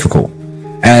very difficult.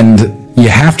 And you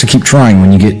have to keep trying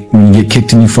when you get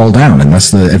kicked and you fall down. And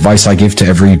that's the advice I give to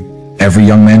every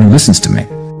young man who listens to me.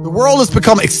 The world has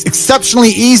become exceptionally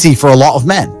easy for a lot of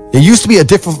men. It used to be a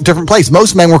different place.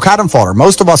 Most men were cannon fodder.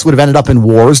 Most of us would have ended up in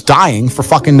wars, dying for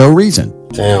fucking no reason.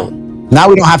 Damn. Now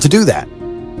we don't have to do that.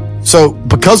 So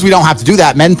because we don't have to do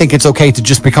that, men think it's okay to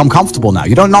just become comfortable now.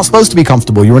 You're not supposed to be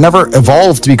comfortable. You were never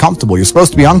evolved to be comfortable. You're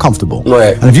supposed to be uncomfortable.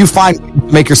 Right. And if you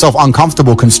make yourself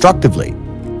uncomfortable constructively,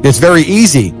 it's very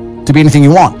easy to be anything you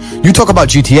want. You talk about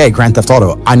GTA, Grand Theft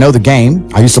Auto. I know the game.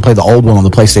 I used to play the old one on the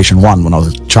PlayStation 1 when I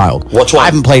was a child. Which one? I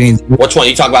haven't played any. Which one?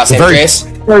 You talk about San Andreas?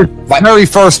 Very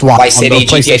first one. Vice City,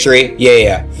 GTA 3?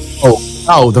 Yeah.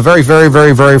 Oh, the very, very,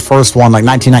 very, very first one, like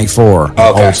 1994.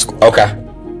 Okay. Old school. Okay.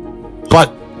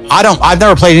 But I've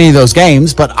never played any of those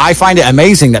games, but I find it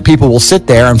amazing that people will sit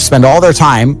there and spend all their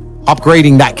time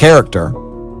upgrading that character,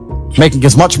 making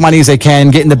as much money as they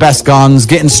can, getting the best guns,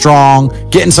 getting strong,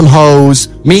 getting some hoes,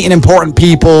 meeting important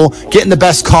people, getting the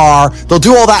best car. They'll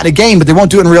do all that in a game, but they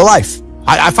won't do it in real life.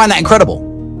 I find that incredible.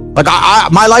 Like,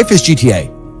 my life is GTA.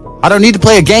 I don't need to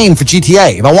play a game for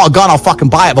GTA. If I want a gun, I'll fucking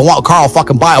buy it. If I want a car, I'll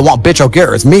fucking buy it. I want a bitch, I'll get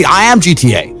her. It's me. I am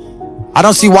GTA. I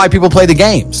don't see why people play the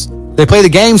games. They play the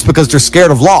games because they're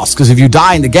scared of loss. Because if you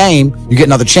die in the game, you get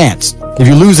another chance. If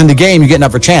you lose in the game, you get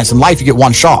another chance. In life, you get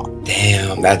one shot.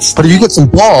 Damn, that's... But if you get some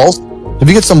balls,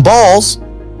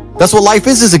 that's what life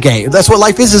is as a game. That's what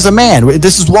life is as a man.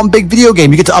 This is one big video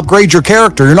game. You get to upgrade your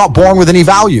character. You're not born with any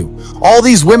value. All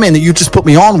these women that you just put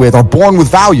me on with are born with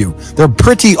value. They're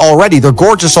pretty already. They're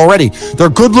gorgeous already. They're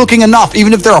good looking enough.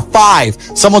 Even if they're a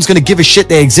 5, someone's going to give a shit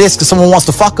they exist because someone wants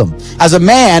to fuck them. As a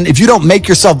man, if you don't make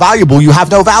yourself valuable, you have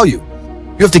no value.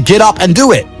 You have to get up and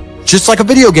do it. Just like a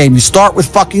video game, you start with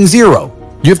fucking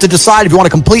 0. You have to decide if you want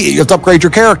to complete it. You have to upgrade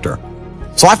your character.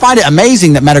 So I find it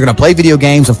amazing that men are going to play video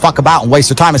games and fuck about and waste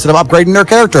their time instead of upgrading their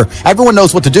character. Everyone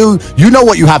knows what to do. You know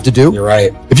what you have to do. You're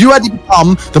right. If you had to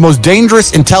become the most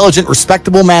dangerous, intelligent,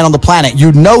 respectable man on the planet,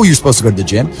 you know you're supposed to go to the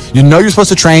gym. You know you're supposed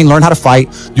to train, learn how to fight.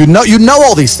 You know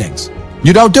all these things.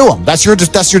 You don't do them. That's your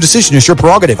decision. It's your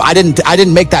prerogative. I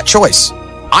didn't make that choice.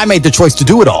 I made the choice to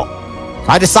do it all.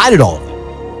 I decided all of it.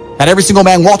 And every single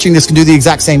man watching this can do the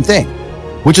exact same thing.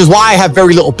 Which is why I have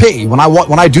very little pity when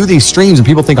I do these streams and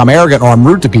people think I'm arrogant or I'm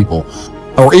rude to people,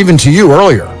 or even to you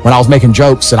earlier when I was making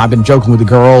jokes and I've been joking with the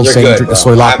girls, You're saying good, drink the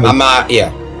bro. soy latte. I'm not,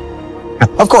 yeah.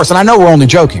 Of course, and I know we're only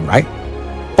joking, right?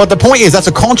 But the point is, that's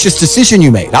a conscious decision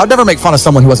you made. I would never make fun of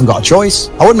someone who hasn't got a choice.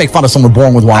 I wouldn't make fun of someone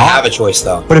born with one I arm. have a choice,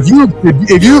 though. But if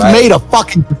you've made a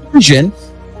fucking decision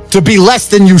to be less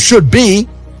than you should be,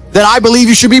 then I believe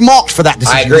you should be mocked for that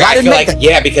decision. I agree. I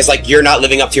feel like, because like you're not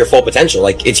living up to your full potential.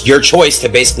 Like it's your choice to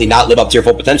basically not live up to your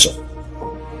full potential.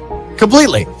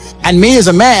 Completely. And me as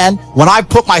a man, when I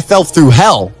put myself through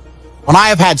hell, when I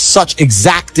have had such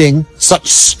exacting, such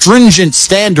stringent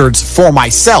standards for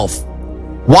myself,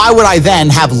 why would I then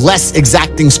have less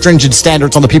exacting, stringent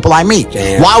standards on the people I meet?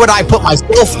 Damn. Why would I put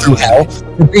myself through hell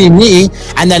to be me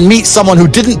and then meet someone who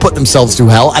didn't put themselves through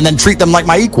hell and then treat them like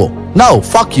my equal? No,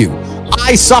 fuck you.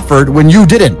 I suffered when you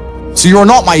didn't. So you're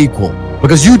not my equal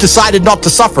because you decided not to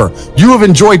suffer. You have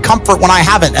enjoyed comfort when I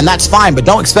haven't, and that's fine, but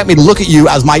don't expect me to look at you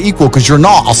as my equal because you're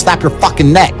not. I'll snap your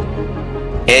fucking neck.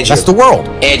 Andrew, that's the world.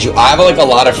 Andrew, I have like a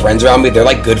lot of friends around me. They're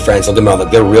like good friends. Don't get me wrong,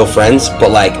 like they're real friends, but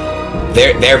like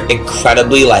they're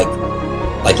incredibly like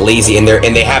lazy and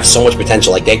they have so much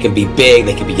potential. Like they can be big,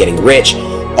 they could be getting rich,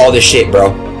 all this shit,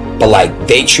 bro. But like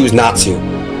they choose not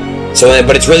to. So,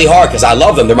 but it's really hard because I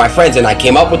love them. They're my friends, and I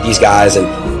came up with these guys, and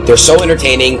they're so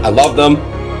entertaining. I love them.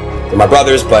 They're my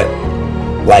brothers, but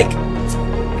like,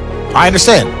 I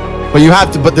understand. But you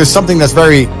have to. But there's something that's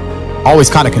always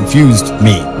kind of confused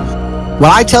me.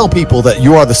 When I tell people that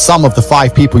you are the sum of the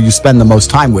 5 people you spend the most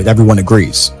time with, everyone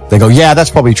agrees. They go, "Yeah, that's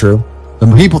probably true."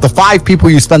 The 5 people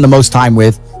you spend the most time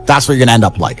with, that's what you're gonna end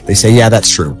up like. They say, "Yeah, that's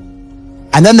true,"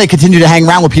 and then they continue to hang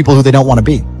around with people who they don't want to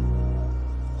be.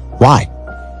 Why?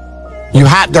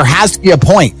 There has to be a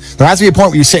point. There has to be a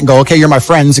point where you sit and go, okay, you're my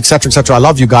friends, etc., etc. I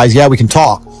love you guys. Yeah, we can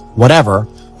talk, whatever.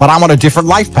 But I'm on a different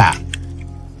life path.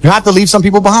 You have to leave some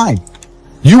people behind.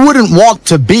 You wouldn't want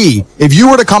to be, if you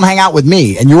were to come hang out with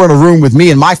me and you were in a room with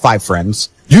me and my 5 friends,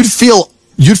 you'd feel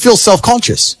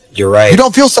self-conscious. You're right. You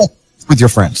don't feel self-conscious with your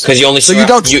friends. Because you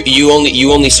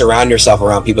only surround yourself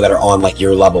around people that are on like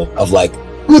your level of like.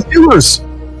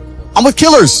 I'm with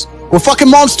killers. We're fucking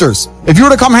monsters. If you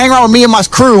were to come hang around with me and my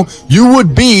crew, you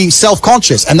would be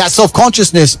self-conscious. And that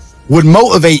self-consciousness would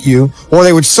motivate you, or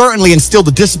they would certainly instill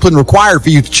the discipline required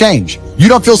for you to change. You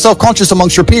don't feel self-conscious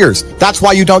amongst your peers. That's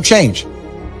why you don't change.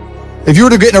 If you were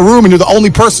to get in a room and you're the only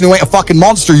person who ain't a fucking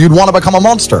monster, you'd want to become a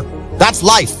monster. That's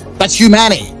life. That's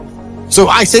humanity. So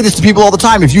I say this to people all the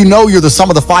time. If you know you're the sum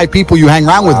of the 5 people you hang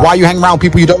around with, why you hang around with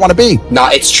people you don't want to be? Nah,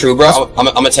 it's true, bro. I'm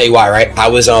gonna tell you why, right? I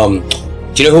was, do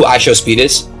you know who I Show Speed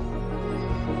is?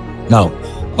 No.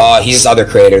 He's this other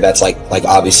creator that's like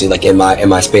obviously like in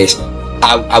my space.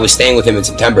 I was staying with him in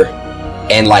September,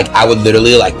 and like I would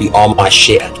literally like be on my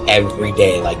shit like every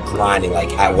day, like grinding,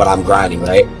 like at what I'm grinding,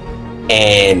 right?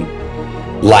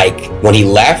 And like when he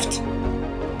left,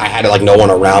 I had like no one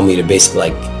around me to basically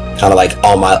like kind of like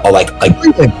on my like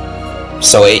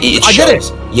so it I shows. get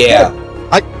it. Yeah.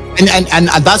 And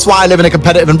that's why I live in a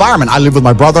competitive environment. I live with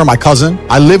my brother, my cousin.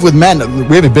 I live with men.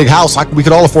 We have a big house. We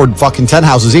could all afford fucking 10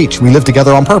 houses each. We live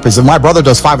together on purpose. If my brother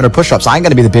does 500 push-ups, I ain't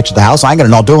gonna be the bitch of the house. I ain't gonna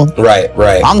not do them. Right.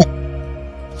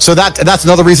 So that's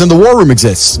another reason the war room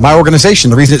exists. My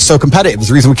organization, the reason it's so competitive, is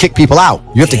the reason we kick people out.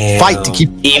 You have to fight to keep.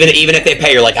 Even if they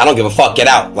pay, you're like, I don't give a fuck. Get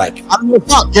out. Like, I don't give a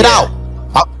fuck. Get out.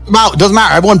 I'm out. It doesn't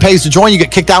matter. Everyone pays to join. You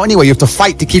get kicked out anyway. You have to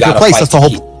fight to keep your place. That's the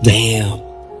whole. Damn.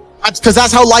 That's because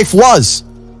that's how life was.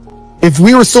 If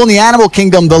we were still in the animal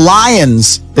kingdom, the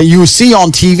lions that you see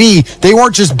on TV, they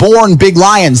weren't just born big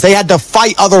lions. They had to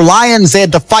fight other lions. They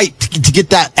had to fight to get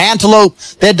that antelope.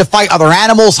 They had to fight other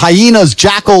animals, hyenas,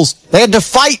 jackals. They had to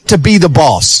fight to be the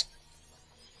boss.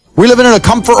 We're living in a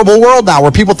comfortable world now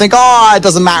where people think, oh, it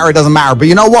doesn't matter. It doesn't matter. But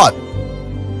you know what?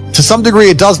 To some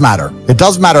degree, it does matter. It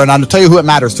does matter. And I'll tell you who it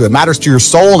matters to. It matters to your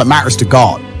soul and it matters to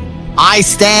God. I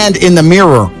stand in the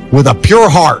mirror with a pure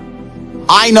heart.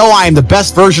 I know I am the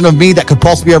best version of me that could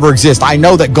possibly ever exist. I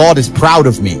know that God is proud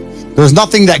of me. There's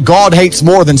nothing that God hates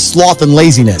more than sloth and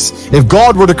laziness. If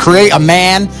God were to create a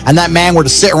man and that man were to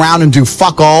sit around and do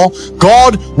fuck all,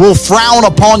 God will frown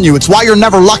upon you. It's why you're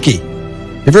never lucky.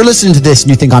 If you're listening to this and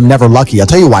you think I'm never lucky, I'll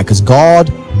tell you why, because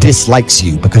God dislikes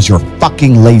you because you're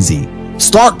fucking lazy.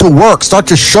 Start to work. Start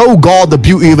to show God the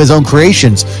beauty of his own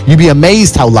creations. You'd be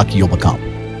amazed how lucky you'll become.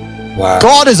 Wow.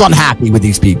 God is unhappy with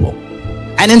these people.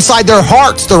 And inside their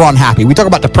hearts, they're unhappy. We talk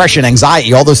about depression,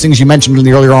 anxiety, all those things you mentioned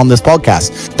earlier on this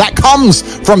podcast. That comes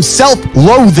from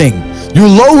self-loathing. You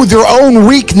loathe your own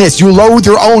weakness. You loathe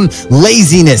your own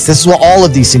laziness. This is what all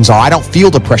of these things are. I don't feel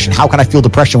depression. How can I feel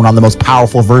depression when I'm the most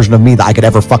powerful version of me that I could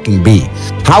ever fucking be?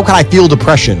 How can I feel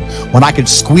depression when I could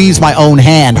squeeze my own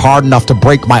hand hard enough to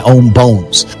break my own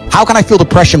bones? How can I feel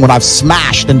depression when I've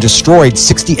smashed and destroyed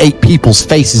 68 people's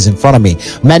faces in front of me,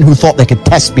 men who thought they could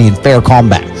test me in fair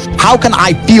combat? How can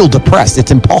I feel depressed?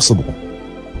 It's impossible.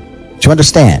 Do you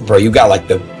understand? Bro, you got like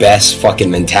the best fucking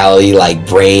mentality, like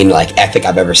brain, like ethic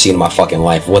I've ever seen in my fucking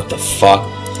life. What the fuck?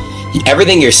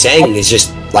 Everything you're saying is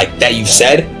just like that you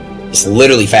said. It's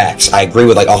literally facts. I agree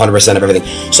with like 100% of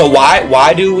everything. So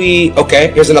why do we?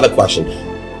 Okay, here's another question.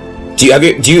 Do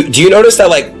you notice that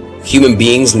like human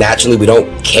beings naturally we don't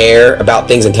care about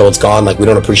things until it's gone? Like we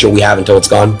don't appreciate what we have until it's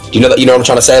gone. Do you know that? You know what I'm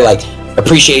trying to say? Like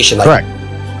appreciation. Like, correct.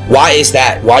 Why is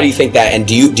that? Why do you think that? And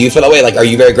do you feel that way? Like, are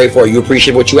you very grateful? Are you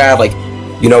appreciate what you have? Like,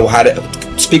 you know how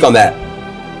to speak on that?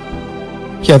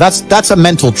 Yeah, that's a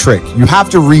mental trick. You have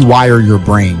to rewire your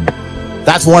brain.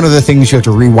 That's one of the things you have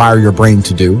to rewire your brain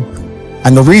to do.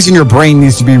 And the reason your brain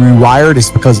needs to be rewired is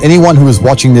because anyone who is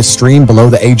watching this stream below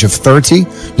the age of 30,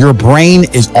 your brain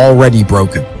is already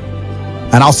broken.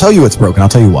 And I'll tell you it's broken. I'll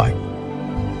tell you why.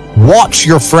 Watch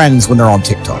your friends when they're on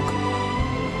TikTok.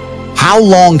 How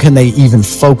long can they even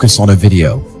focus on a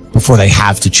video before they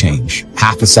have to change?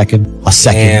 Half a second, a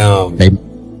second.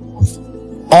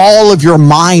 All of your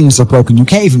minds are broken. You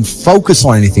can't even focus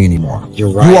on anything anymore. You're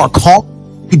right. You are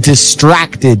constantly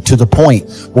distracted to the point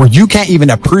where you can't even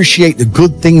appreciate the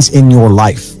good things in your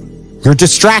life. You're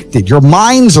distracted. Your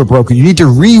minds are broken. You need to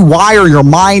rewire your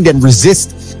mind and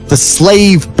resist the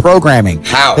slave programming.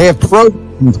 How? They have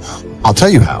programmed. I'll tell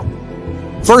you how.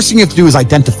 First thing you have to do is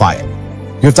identify it.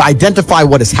 You have to identify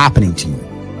what is happening to you.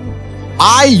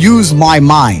 I use my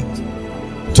mind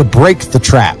to break the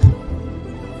trap.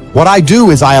 What I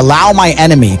do is I allow my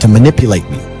enemy to manipulate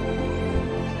me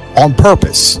on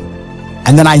purpose.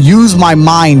 And then I use my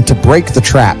mind to break the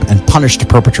trap and punish the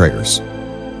perpetrators.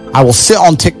 I will sit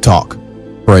on TikTok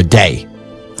for a day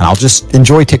and I'll just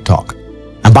enjoy TikTok.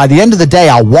 And by the end of the day,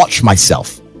 I'll watch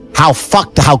myself.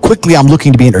 How quickly I'm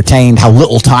looking to be entertained, how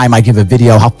little time I give a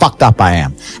video, how fucked up I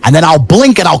am. And then I'll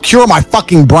blink and I'll cure my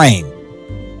fucking brain.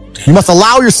 You must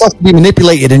allow yourself to be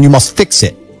manipulated and you must fix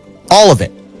it. All of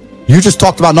it. You just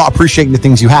talked about not appreciating the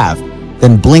things you have.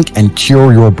 Then blink and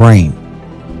cure your brain.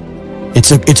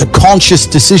 It's a conscious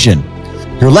decision.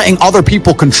 You're letting other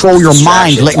people control your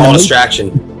mind. All distraction.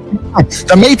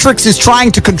 The Matrix is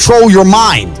trying to control your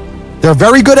mind. They're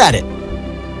very good at it.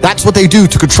 That's what they do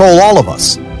to control all of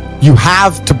us. You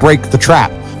have to break the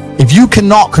trap. If you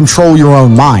cannot control your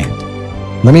own mind,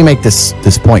 let me make this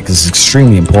point because it's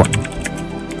extremely important.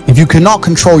 If you cannot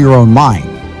control your own mind,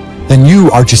 then you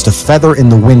are just a feather in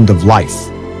the wind of life,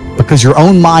 because your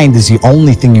own mind is the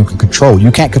only thing you can control.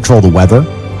 You can't control the weather.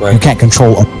 Right. You can't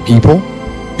control other people.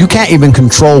 You can't even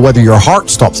control whether your heart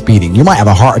stops beating. You might have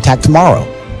a heart attack tomorrow.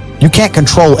 You can't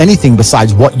control anything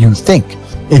besides what you think.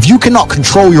 If you cannot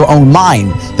control your own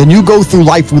mind, then you go through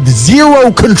life with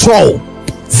zero control,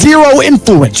 zero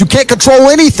influence. You can't control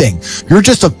anything. You're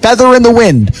just a feather in the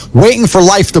wind, waiting for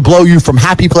life to blow you from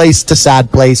happy place to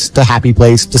sad place to happy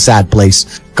place to sad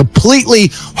place, completely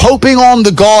hoping on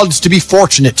the gods to be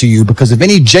fortunate to you, because if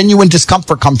any genuine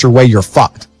discomfort comes your way, you're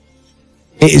fucked.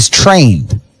 It is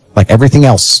trained, like everything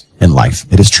else in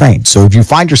life. It is trained. So if you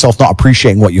find yourself not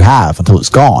appreciating what you have until it's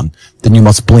gone, then you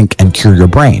must blink and cure your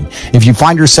brain. If you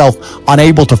find yourself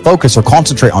unable to focus or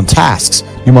concentrate on tasks,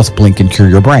 you must blink and cure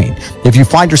your brain. If you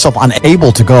find yourself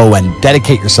unable to go and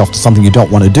dedicate yourself to something you don't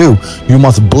want to do, you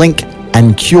must blink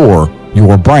and cure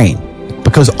your brain.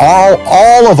 Because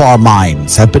all of our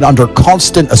minds have been under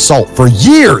constant assault for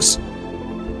years.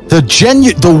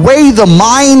 The way the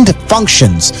mind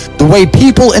functions, the way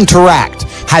people interact,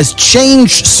 has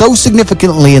changed so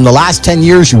significantly in the last 10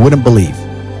 years you wouldn't believe.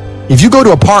 If you go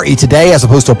to a party today as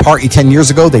opposed to a party 10 years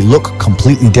ago, they look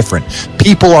completely different.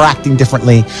 People are acting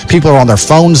differently. People are on their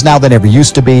phones now than ever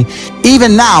used to be.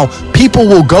 Even now, people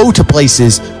will go to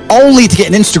places only to get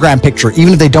an Instagram picture,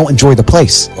 even if they don't enjoy the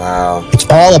place. Wow. It's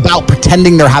all about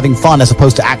pretending they're having fun as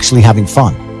opposed to actually having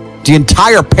fun. The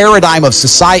entire paradigm of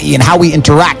society and how we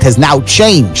interact has now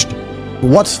changed.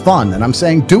 What's fun? And I'm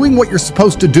saying doing what you're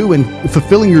supposed to do and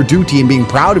fulfilling your duty and being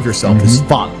proud of yourself is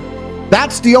fun.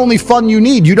 That's the only fun you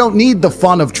need. You don't need the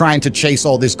fun of trying to chase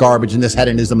all this garbage and this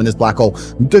hedonism and this black hole.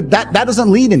 That doesn't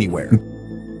lead anywhere.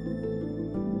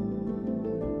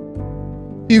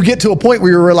 You get to a point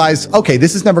where you realize, okay,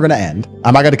 this is never going to end.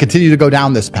 Am I going to continue to go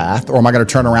down this path, or am I going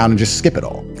to turn around and just skip it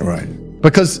all? Right.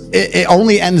 Because it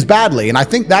only ends badly. And I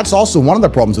think that's also one of the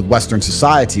problems with Western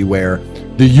society, where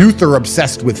the youth are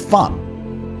obsessed with fun.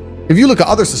 If you look at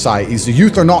other societies, the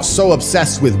youth are not so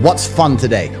obsessed with what's fun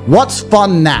today. What's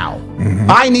fun now?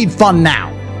 I need fun now.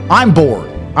 I'm bored.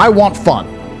 I want fun.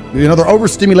 You know, they're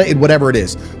overstimulated, whatever it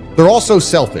is. They're also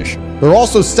selfish. They're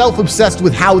also self-obsessed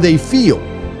with how they feel.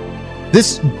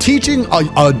 This teaching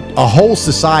a whole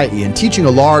society and teaching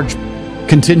a large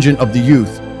contingent of the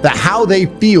youth that how they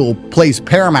feel plays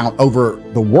paramount over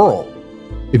the world.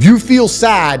 If you feel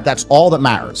sad, that's all that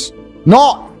matters.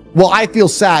 Not, well, I feel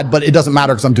sad, but it doesn't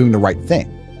matter because I'm doing the right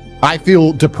thing. I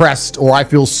feel depressed or I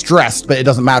feel stressed, but it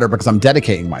doesn't matter because I'm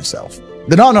dedicating myself.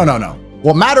 No.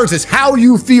 What matters is how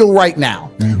you feel right now,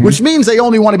 which means they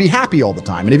only want to be happy all the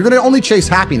time. And if you're going to only chase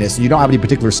happiness and you don't have any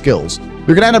particular skills,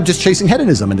 you're going to end up just chasing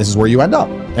hedonism, and this is where you end up.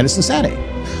 And it's insanity.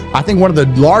 I think one of the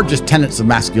largest tenets of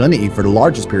masculinity for the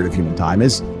largest period of human time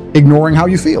is ignoring how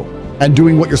you feel and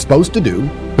doing what you're supposed to do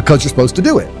because you're supposed to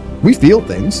do it. We feel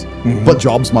things, but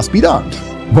jobs must be done,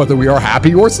 whether we are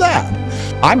happy or sad.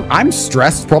 I'm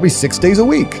stressed probably 6 days a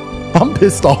week. I'm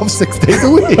pissed off 6 days a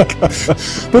week,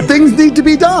 but things need to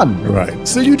be done. Right.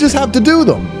 So you just have to do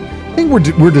them. I think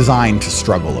we're designed to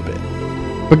struggle a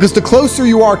bit, because the closer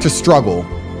you are to struggle,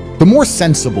 the more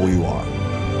sensible you are.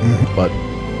 But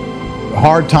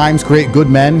hard times create good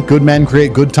men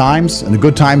create good times, and the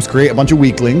good times create a bunch of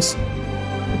weaklings.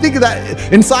 Think of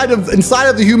that inside of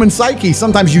the human psyche.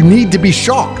 Sometimes you need to be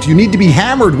shocked. You need to be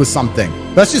hammered with something.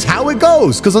 That's just how it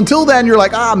goes. Because until then, you're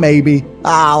like, maybe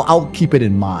I'll keep it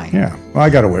in mind. Yeah, well,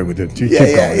 I got away with it.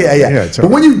 Yeah.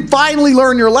 But when you finally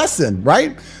learn your lesson,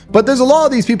 right? But there's a lot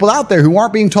of these people out there who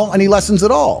aren't being taught any lessons at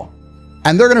all,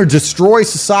 and they're going to destroy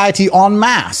society en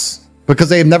masse because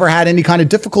they have never had any kind of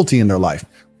difficulty in their life.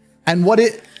 And what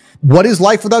is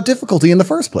life without difficulty in the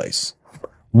first place?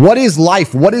 What is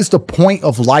life? What is the point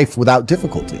of life without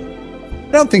difficulty?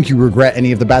 I don't think you regret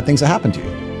any of the bad things that happened to you.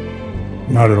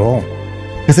 Not at all.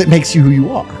 Because it makes you who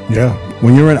you are. Yeah.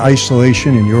 When you're in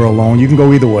isolation and you're alone, you can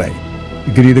go either way.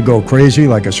 You could either go crazy,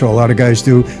 like I saw a lot of guys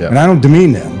do, and I don't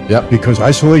demean them, because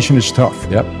isolation is tough.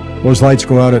 Those lights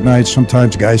go out at night.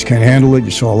 Sometimes guys can't handle it.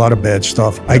 You saw a lot of bad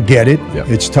stuff. I get it.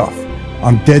 It's tough.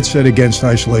 I'm dead set against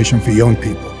isolation for young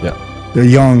people. They're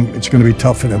young. It's going to be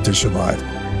tough for them to survive.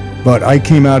 But I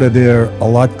came out of there a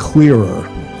lot clearer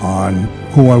on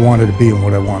who I wanted to be and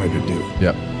what I wanted to do.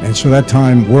 And so that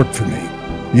time worked for me.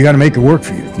 You got to make it work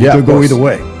for you. You could go either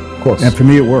way. Of course. And for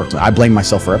me, it worked. I blame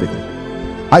myself for everything.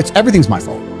 Everything's my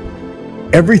fault.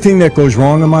 Everything that goes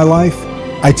wrong in my life,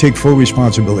 I take full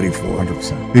responsibility for.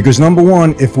 100%. Because number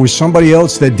one, if it was somebody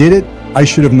else that did it, I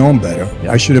should have known better.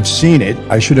 I should have seen it.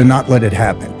 I should have not let it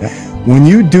happen. When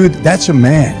you do, that's a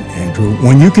man, Andrew.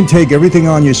 When you can take everything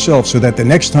on yourself so that the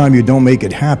next time you don't make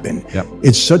it happen,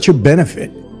 it's such a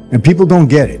benefit And people don't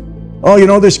get it.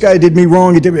 Oh, this guy did me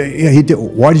wrong. He did.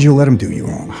 Why did you let him do you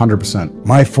wrong? 100%.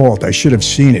 My fault. I should have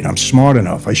seen it. I'm smart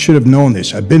enough. I should have known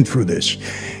this. I've been through this.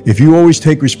 If you always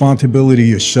take responsibility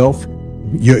yourself,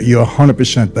 you're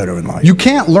 100% better in life. You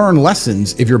can't learn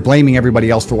lessons if you're blaming everybody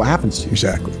else for what happens to you.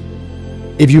 Exactly.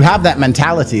 If you have that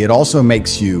mentality, it also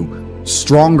makes you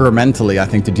stronger mentally, I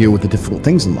think, to deal with the difficult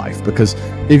things in life. Because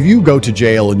if you go to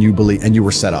jail and you believe, and you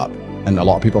were set up, and a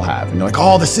lot of people have, and you're like,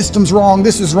 oh, the system's wrong,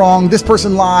 this is wrong, this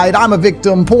person lied, I'm a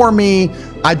victim, poor me.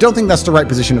 I don't think that's the right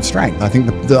position of strength. I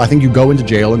think I think you go into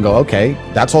jail and go, okay,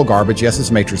 that's all garbage. Yes,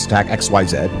 it's a matrix attack, X, Y,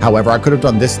 Z. However, I could have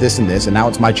done this, this, and this, and now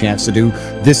it's my chance to do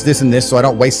this, this, and this, so I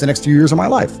don't waste the next few years of my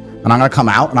life. And I'm going to come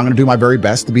out and I'm going to do my very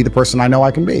best to be the person I know I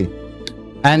can be.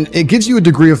 And it gives you a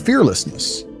degree of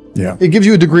fearlessness. Yeah. It gives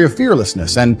you a degree of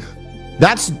fearlessness. And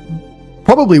that's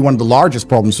probably one of the largest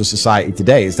problems with society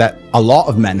today, is that a lot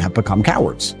of men have become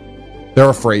cowards. They're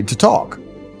afraid to talk.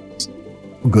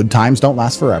 Good times don't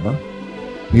last forever.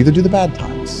 Neither do the bad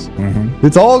times. Mm-hmm.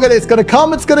 It's gonna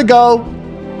come, it's gonna go.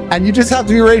 And you just have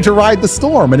to be ready to ride the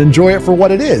storm and enjoy it for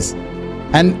what it is.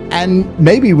 And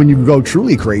maybe when you go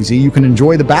truly crazy, you can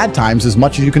enjoy the bad times as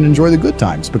much as you can enjoy the good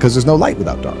times, because there's no light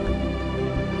without dark.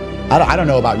 I don't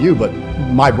know about you, but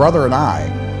my brother and I,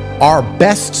 our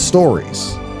best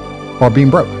stories are being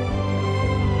broke.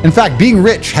 In fact, being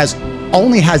rich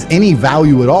only has any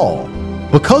value at all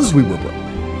because we were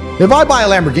broke. If I buy a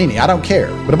Lamborghini, I don't care.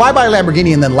 But if I buy a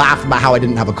Lamborghini and then laugh about how I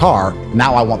didn't have a car,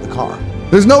 now I want the car.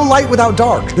 There's no light without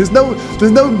dark. There's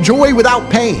no joy without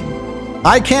pain.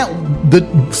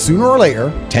 Sooner or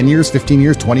later, 10 years, 15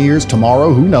 years, 20 years,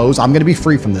 tomorrow, who knows, I'm going to be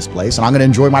free from this place and I'm going to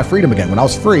enjoy my freedom again. When I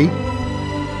was free,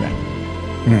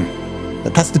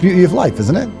 that's the beauty of life,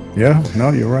 isn't it? Yeah, no,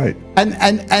 you're right. And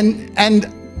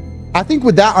I think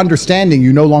with that understanding,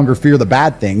 you no longer fear the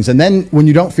bad things. And then when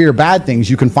you don't fear bad things,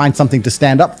 you can find something to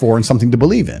stand up for and something to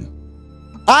believe in.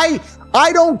 I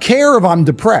don't care if I'm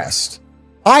depressed.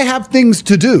 I have things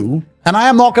to do, and I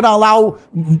am not going to allow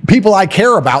people I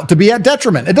care about to be at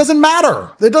detriment. It doesn't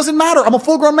matter. It doesn't matter. I'm a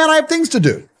full-grown man. I have things to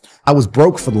do. I was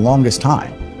broke for the longest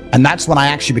time. And that's when I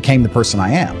actually became the person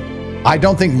I am. I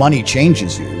don't think money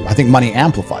changes you. I think money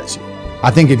amplifies you. I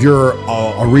think if you're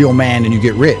a real man and you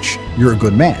get rich, you're a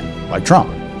good man, like Trump,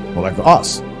 or like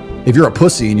us. If you're a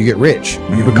pussy and you get rich,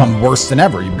 you become worse than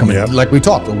ever. You become, like we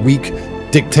talked, a weak,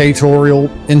 dictatorial,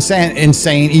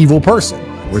 insane, evil person.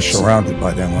 We're surrounded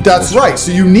by them. That's right.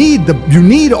 So you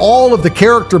need all of the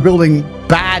character building,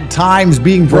 bad times,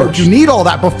 being broke. You need all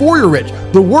that before you're rich.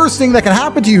 The worst thing that can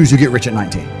happen to you is you get rich at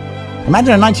 19.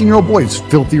 Imagine a 19-year-old boy who's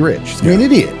filthy rich. He's an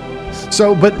idiot.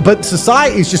 So, but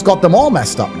society's just got them all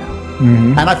messed up now.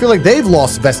 And I feel like they've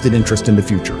lost vested interest in the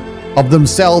future of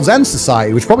themselves and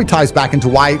society, which probably ties back into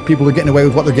why people are getting away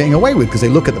with what they're getting away with, because they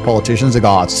look at the politicians and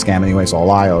go, oh, it's a scam anyway, it's all a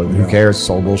lie, oh, who cares, it's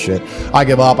all bullshit. I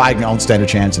give up, I don't stand a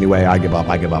chance anyway, I give up,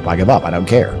 I don't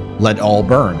care. Let it all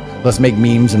burn. Let's make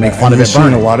memes and make fun of it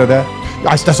burning. You've seen a lot of that?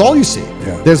 That's all you see.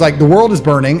 Yeah. There's like, the world is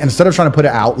burning, and instead of trying to put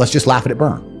it out, let's just laugh at it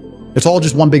burn. It's all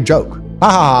just one big joke. Ha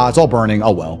ha ha, it's all burning,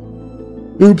 oh well.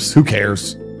 Oops, who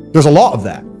cares? There's a lot of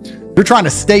that. You're trying to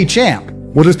stay champ.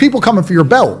 Well, there's people coming for your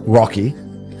belt, Rocky.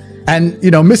 And,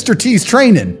 Mr. T's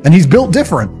training, and he's built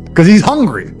different because he's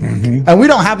hungry. And we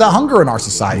don't have that hunger in our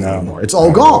society anymore. It's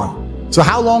all gone. So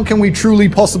how long can we truly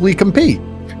possibly compete?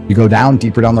 You go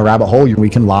deeper down the rabbit hole, we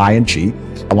can lie and cheat.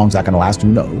 How long is that going to last? Who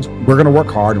knows? We're going to work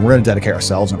hard and we're going to dedicate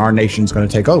ourselves, and our nation's going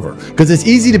to take over. Because it's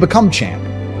easy to become champ.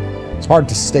 It's hard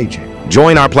to stay champ.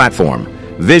 Join our platform,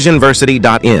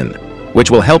 visionversity.in, which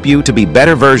will help you to be a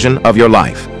better version of your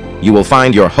life. You will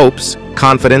find your hopes,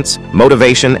 confidence,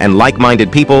 motivation, and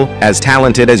like-minded people as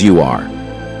talented as you are.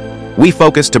 We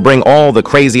focus to bring all the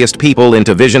craziest people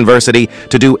into Visionversity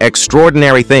to do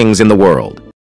extraordinary things in the world.